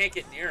like I can't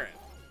get near him.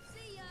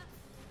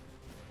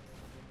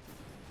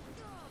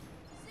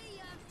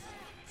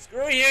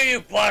 Screw you,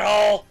 you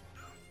butthole!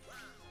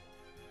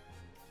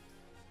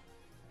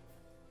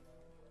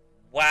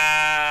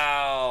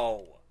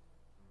 Wow!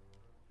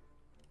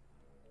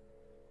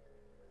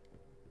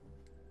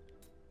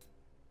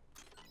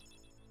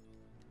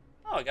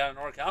 Oh, I got an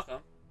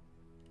orichalcum.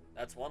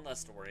 That's one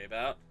less to worry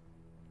about.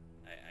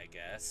 I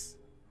guess.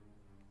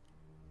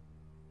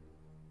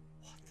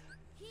 What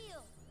the?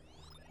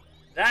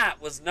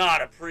 That was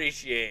not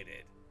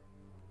appreciated.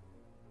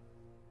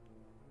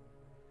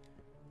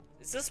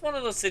 Is this one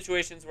of those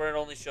situations where it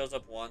only shows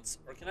up once?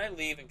 Or can I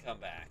leave and come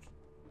back?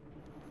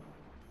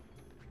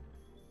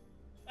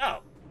 Oh.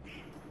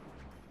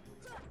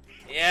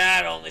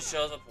 Yeah, it only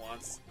shows up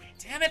once.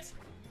 Damn it!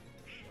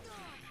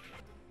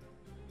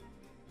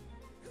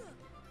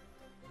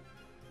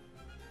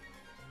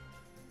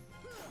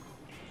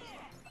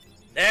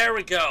 There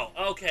we go.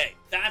 Okay,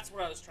 that's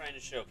what I was trying to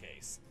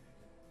showcase.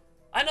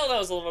 I know that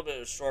was a little bit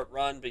of a short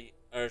run, but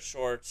or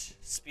short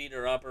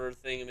speeder upper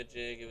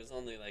thingamajig. It was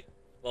only like,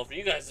 well, for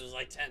you guys it was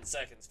like 10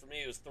 seconds. For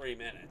me it was 3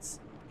 minutes.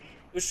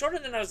 It was shorter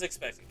than I was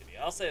expecting to be.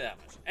 I'll say that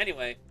much.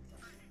 Anyway.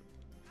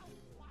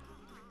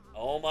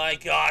 Oh my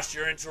gosh,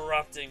 you're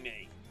interrupting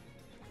me.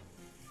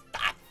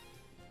 Stop.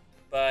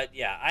 But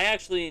yeah, I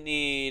actually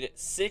need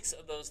 6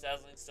 of those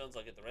dazzling stones.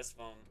 I'll get the rest of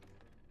them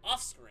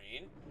off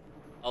screen,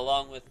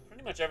 along with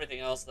pretty much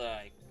everything else that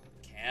I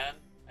can,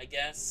 I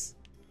guess.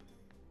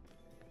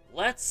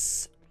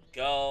 Let's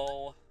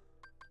go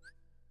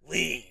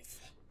leave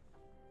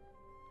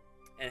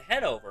and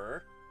head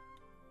over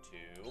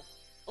to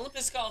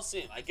Olympus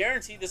Coliseum. I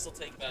guarantee this will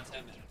take about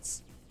 10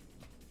 minutes.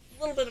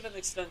 A little bit of an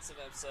extensive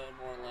episode,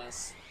 more or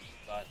less,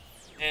 but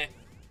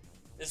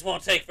this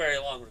won't take very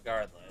long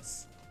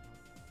regardless.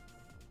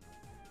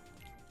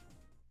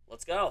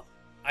 Let's go.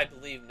 I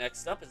believe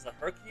next up is the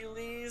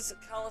Hercules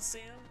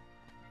Coliseum.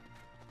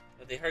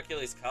 Or the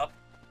Hercules Cup.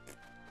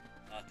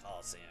 Not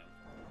Coliseum.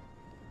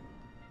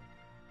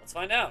 Let's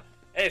find out.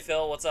 Hey,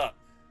 Phil, what's up?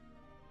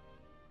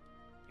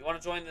 You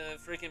want to join the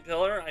freaking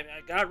pillar? I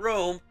got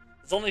room.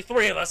 There's only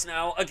 3 of us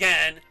now,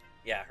 again.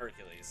 Yeah,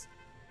 Hercules.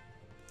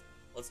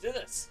 Let's do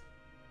this.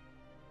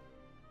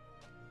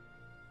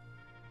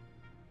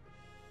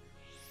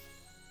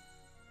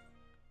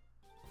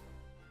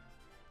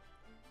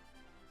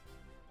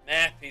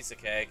 Meh, piece of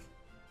cake.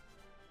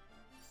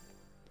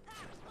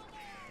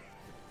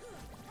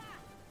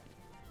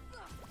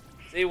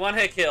 See,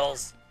 1-hit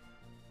kills.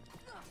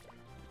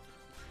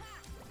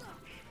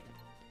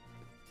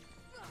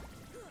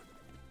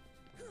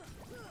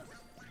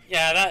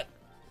 Yeah, that...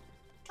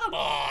 Come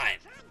on!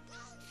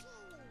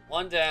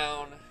 1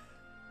 down.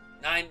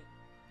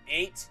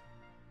 8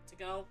 to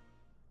go.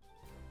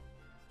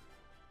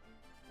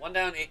 1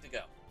 down, 8 to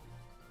go.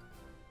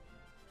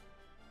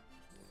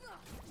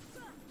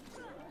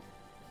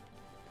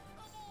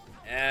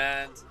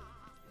 And...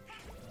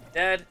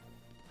 dead.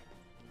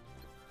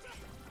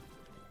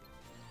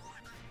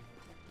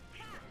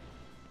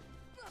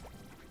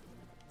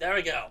 There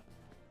we go.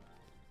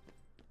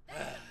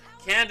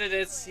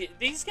 Candidates,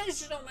 these guys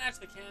just don't match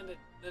the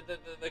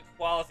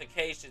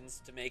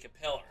qualifications to make a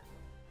pillar.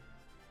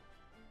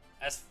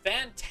 As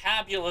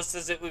fantabulous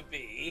as it would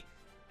be,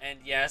 and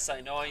yes, I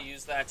know I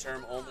use that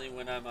term only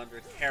when I'm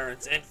under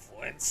Karen's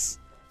influence.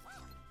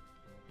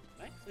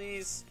 Can I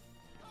please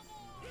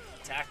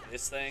attack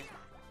this thing?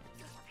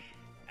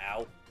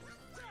 Ow.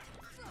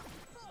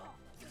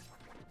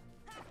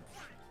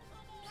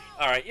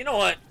 Alright, you know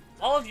what?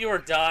 All of you are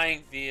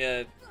dying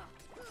via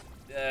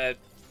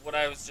what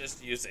I was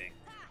just using.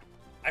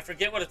 I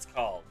forget what it's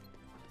called.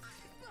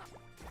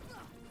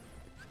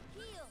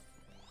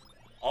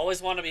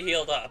 Always want to be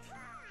healed up.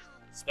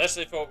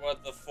 Especially for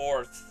what the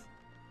fourth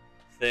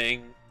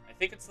thing. I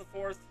think it's the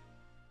fourth.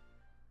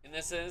 And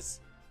this is.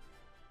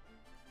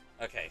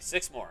 Okay,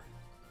 6 more.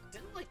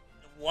 Didn't like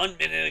 1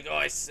 minute ago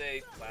I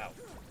say, wow.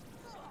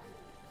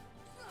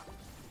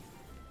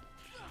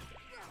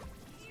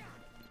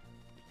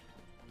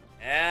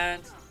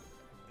 And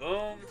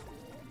boom,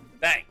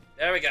 bang.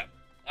 There we go.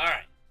 All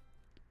right.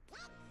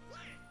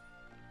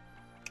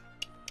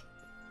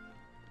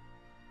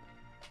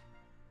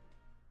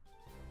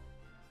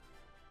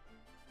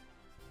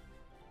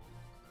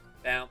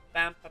 Bam,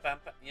 bam, bam, bam,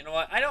 bam. You know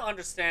what? I don't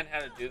understand how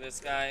to do this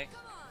guy.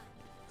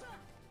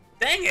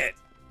 Dang it!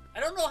 I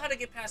don't know how to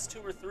get past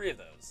 2 or 3 of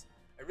those.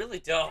 I really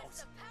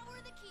don't.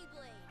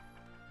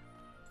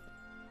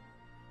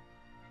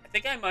 I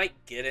think I might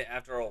get it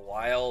after a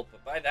while,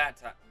 but by that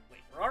time...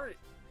 Wait, we're already...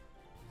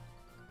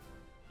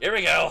 Here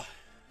we go.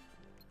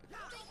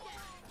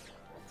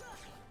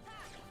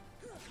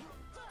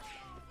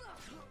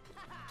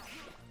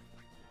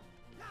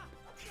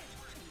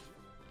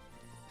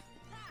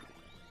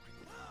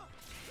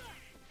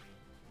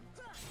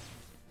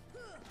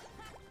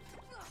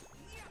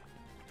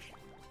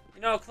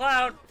 You know,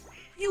 Cloud,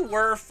 you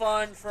were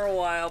fun for a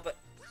while, but...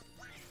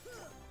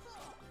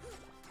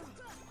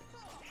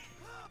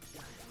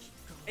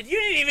 And you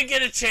didn't even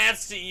get a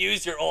chance to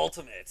use your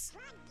ultimates.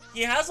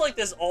 He has, like,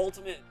 this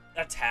ultimate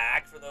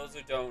attack, for those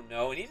who don't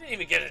know, and he didn't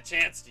even get a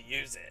chance to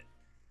use it.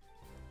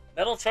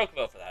 Metal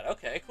Chocobo for that.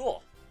 Okay,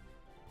 cool.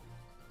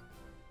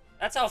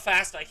 That's how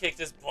fast I kicked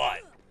his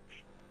butt.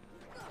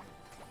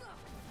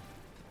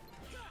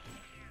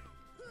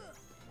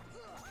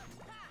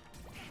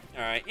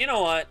 Alright, you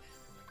know what?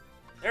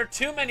 There are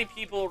too many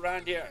people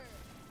around here.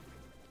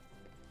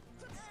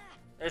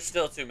 There's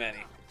still too many.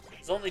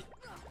 There's only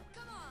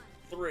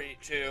 3,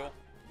 2,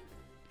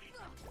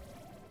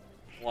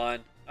 1.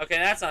 Okay,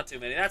 that's not too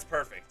many. That's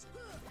perfect.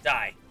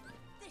 Die.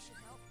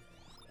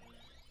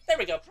 There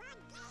we go.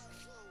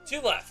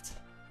 2 left.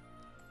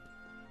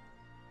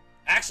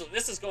 Actually,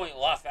 this is going a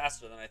lot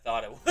faster than I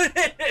thought it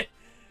would.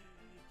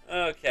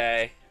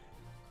 Okay.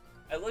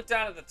 I looked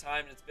down at the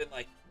time and it's been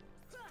like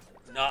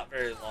not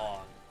very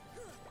long.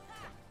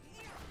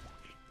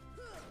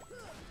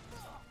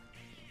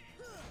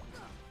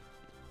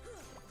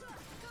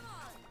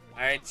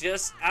 Alright,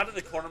 just out of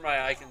the corner of my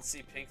eye, I can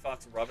see Pink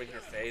Fox rubbing her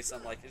face.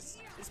 I'm like, is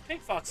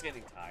Pink Fox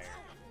getting tired?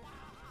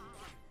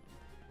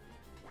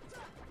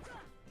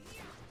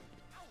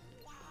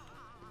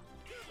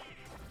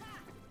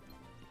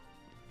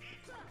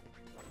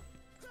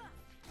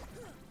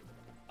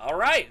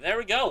 Alright, there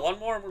we go. 1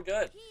 more and we're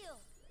good.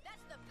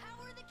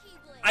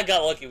 I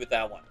got lucky with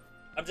that one.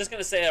 I'm just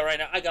going to say that right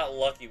now. I got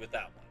lucky with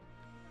that one.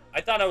 I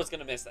thought I was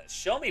going to miss that.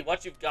 Show me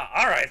what you've got.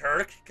 Alright,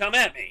 Herc, come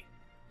at me.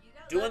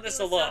 Doing this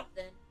alone.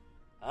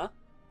 Huh?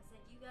 I said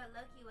you got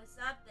lucky with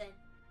something.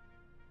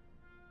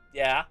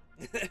 Yeah.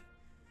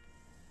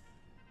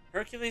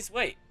 Hercules,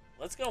 wait.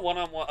 Let's go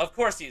one-on-one. Of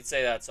course you'd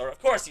say that, Sora.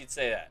 Of course you'd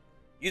say that.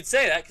 You'd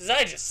say that because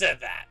I just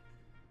said that.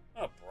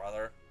 Oh,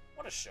 brother.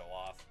 What a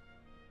show-off.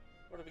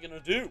 What are we going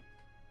to do?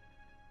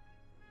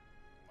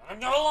 I'm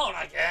not alone,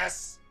 I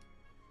guess.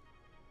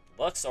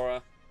 Good luck, Sora.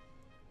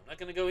 I'm not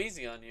going to go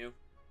easy on you.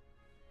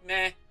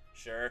 Meh.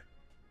 Sure.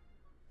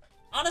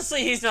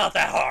 Honestly, he's not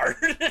that hard.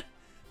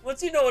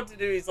 Once you know what to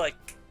do, he's like,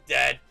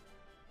 dead.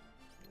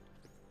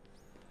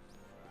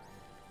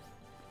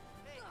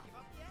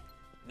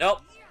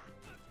 Nope.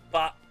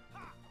 Bop.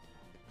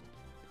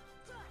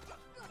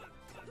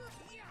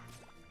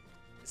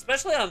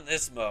 Especially on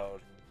this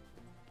mode.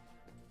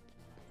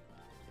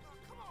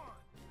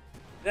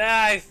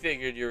 I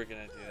figured you were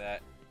gonna do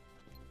that.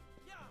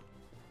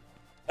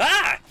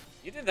 Ah!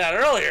 You did that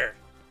earlier.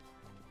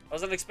 I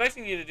wasn't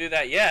expecting you to do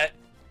that yet.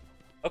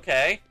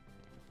 Okay.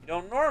 You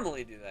don't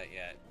normally do that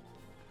yet.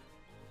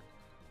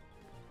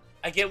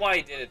 I get why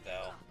he did it,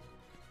 though.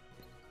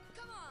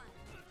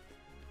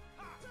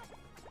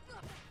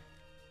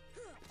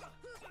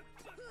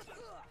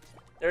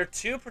 There are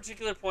 2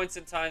 particular points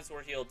in times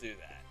where he'll do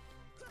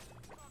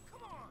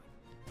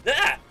that.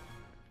 Ah!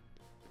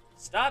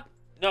 Stop.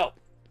 No.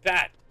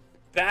 Bad.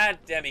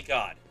 Bad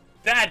demigod.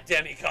 Bad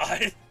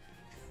demigod.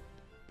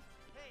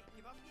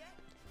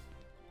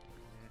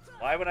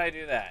 Why would I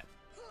do that?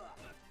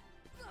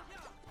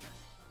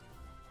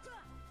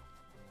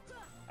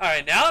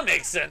 Alright, now it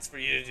makes sense for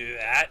you to do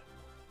that.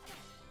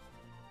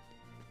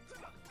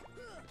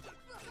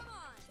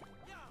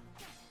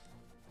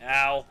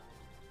 Ow.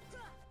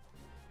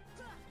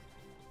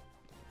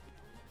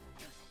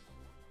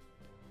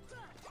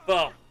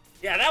 Boom.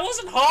 Yeah, that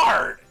wasn't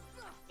hard.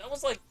 That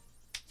was like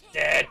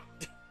dead.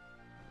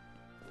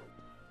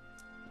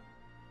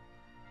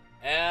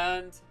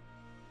 And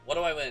what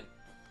do I win?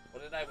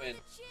 What did I win?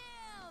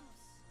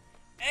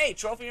 Hey,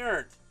 trophy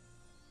earned.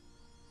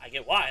 I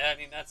get why. I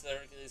mean, that's the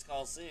Hercules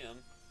Coliseum.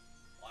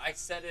 Well, I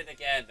said it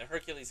again. The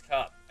Hercules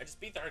Cup. I just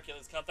beat the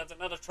Hercules Cup. That's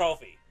another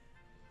trophy.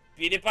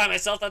 Beat it by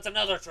myself. That's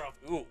another trophy.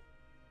 Ooh.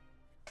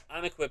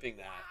 I'm equipping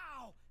that.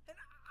 Wow! And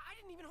I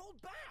didn't even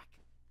hold back!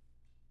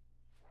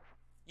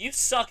 You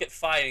suck at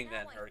fighting Now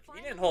then, I Herc. You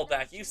finally didn't hold know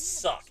back. You what mean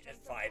suck about at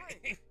strength of heart.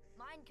 fighting.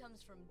 Mine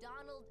comes from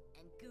Donald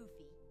and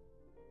Goofy.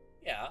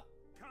 Yeah.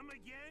 Come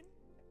again?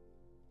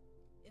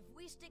 If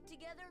we stick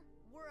together,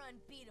 we're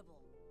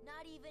unbeatable.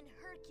 Not even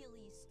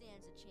Hercules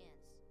stands a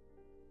chance.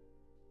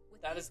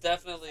 With That these is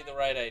definitely the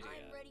right idea.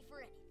 I'm ready for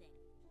anything.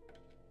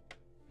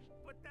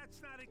 But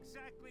that's not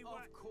exactly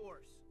what... Of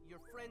course. Your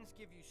friends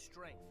give you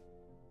strength.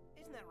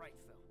 Isn't that right,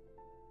 Phil?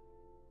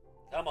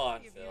 Come on,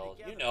 Three of you Phil.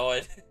 You together know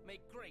it.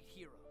 Make great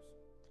heroes.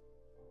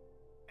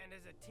 And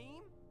as a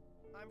team,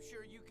 I'm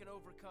sure you can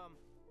overcome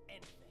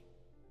anything.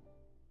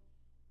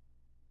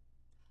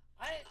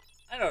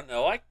 I don't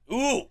know.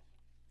 Ooh!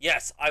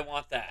 Yes, I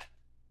want that.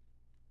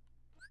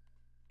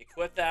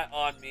 Equip that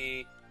on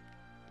me.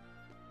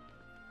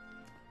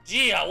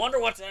 Gee, I wonder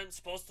what I'm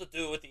supposed to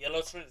do with the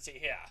Yellow Trinity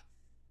here.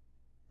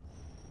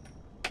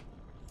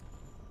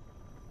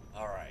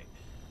 Alright.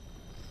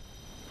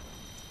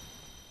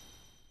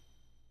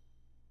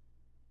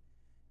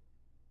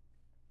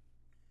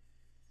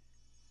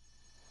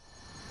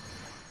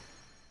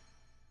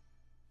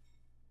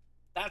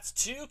 That's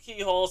 2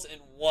 keyholes in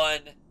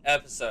 1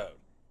 episode.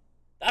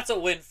 That's a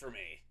win for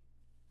me.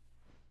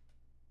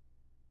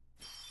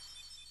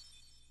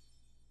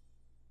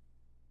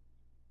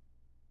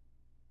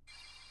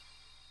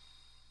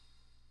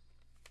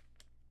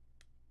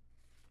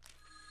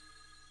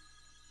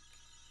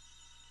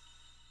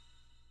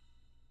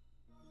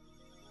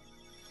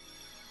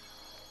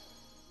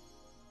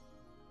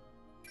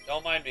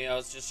 Don't mind me, I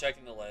was just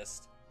checking the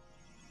list.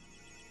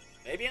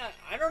 Maybe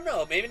I don't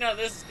know. Maybe now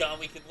this is done,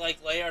 we can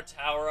like lay our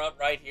tower up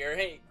right here.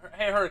 Hey,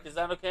 Herc, is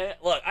that okay?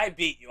 Look, I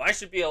beat you. I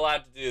should be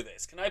allowed to do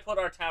this. Can I put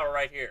our tower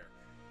right here?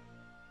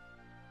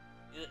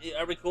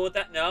 Are we cool with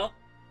that? No?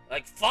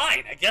 Like,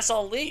 fine. I guess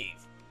I'll leave.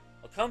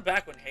 I'll come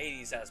back when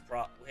Hades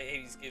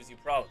gives you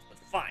problems. But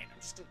fine.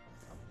 I'm just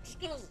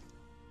gonna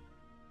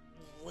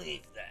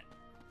leave then.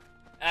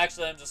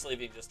 Actually, I'm just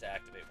leaving just to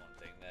activate one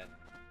thing.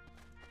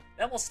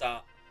 Then we'll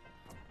stop.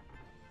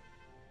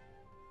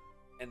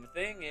 And the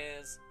thing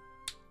is,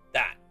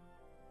 that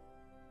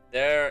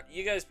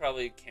you guys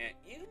probably can't.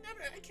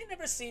 I can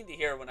never seem to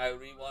hear when I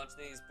rewatch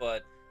these,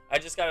 but I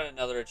just got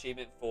another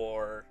achievement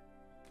for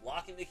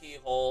locking the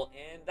keyhole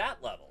in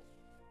that level.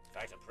 In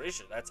fact, I'm pretty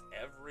sure that's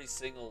every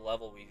single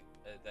level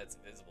that's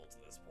visible to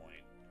this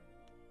point.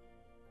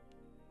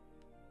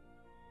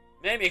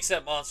 Maybe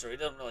except Monster. He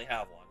doesn't really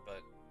have one,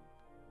 but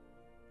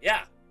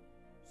yeah.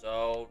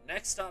 So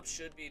next stop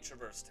should be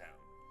Traverse Town.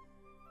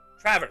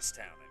 I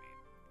mean.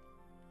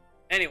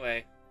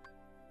 Anyway,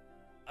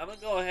 I'm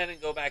gonna go ahead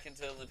and go back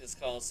into Olympus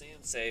Coliseum,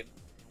 save,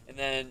 and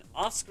then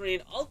off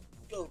screen I'll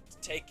go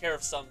take care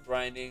of some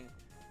grinding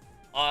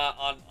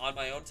on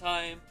my own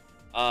time.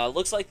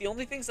 Looks like the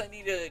only things I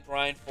need to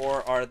grind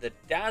for are the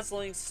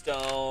Dazzling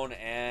Stone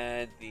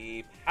and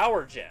the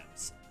Power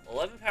Gems.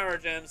 11 Power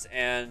Gems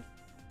and,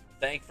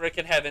 thank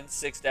frickin' heaven,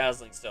 6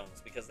 Dazzling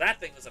Stones, because that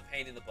thing was a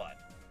pain in the butt.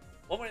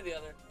 One way or the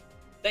other.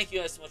 Thank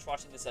you guys so much for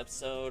watching this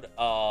episode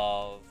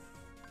of...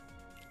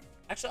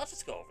 Actually, I'll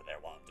just go over there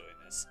while I'm doing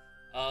this.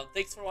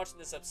 Thanks for watching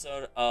this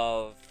episode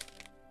of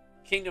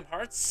Kingdom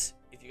Hearts.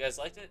 If you guys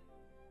liked it,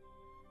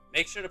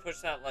 make sure to push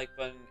that like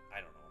button.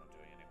 I don't know what I'm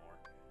doing anymore.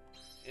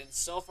 And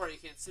so far, you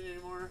can't see it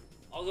anymore.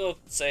 I'll go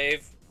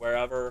save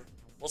wherever.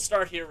 We'll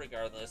start here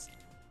regardless.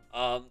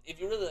 If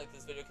you really like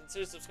this video,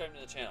 consider subscribing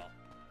to the channel.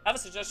 Have a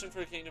suggestion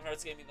for a Kingdom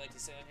Hearts game you'd like to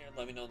see on here?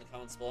 Let me know in the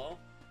comments below.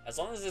 As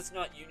long as it's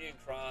not Union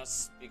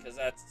Cross, because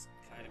that's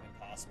kind of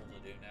impossible to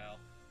do now.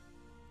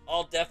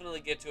 I'll definitely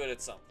get to it at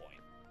some point.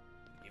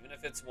 Even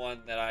if it's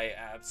one that I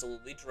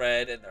absolutely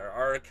dread, and there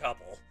are a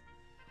couple.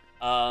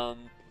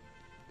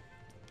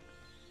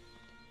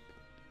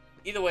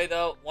 Either way,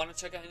 though, want to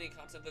check out any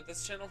content that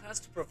this channel has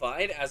to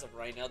provide as of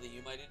right now that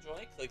you might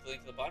enjoy? Click the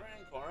link in the bottom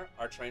right corner.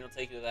 Our train will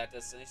take you to that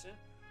destination.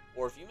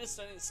 Or if you missed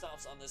any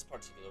stops on this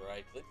particular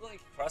ride, click the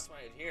link across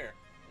right here,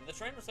 and the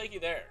train will take you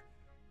there.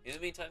 In the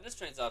meantime, this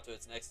train's off to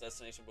its next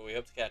destination, but we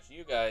hope to catch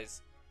you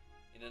guys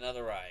in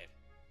another ride.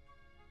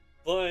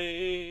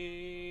 Bye!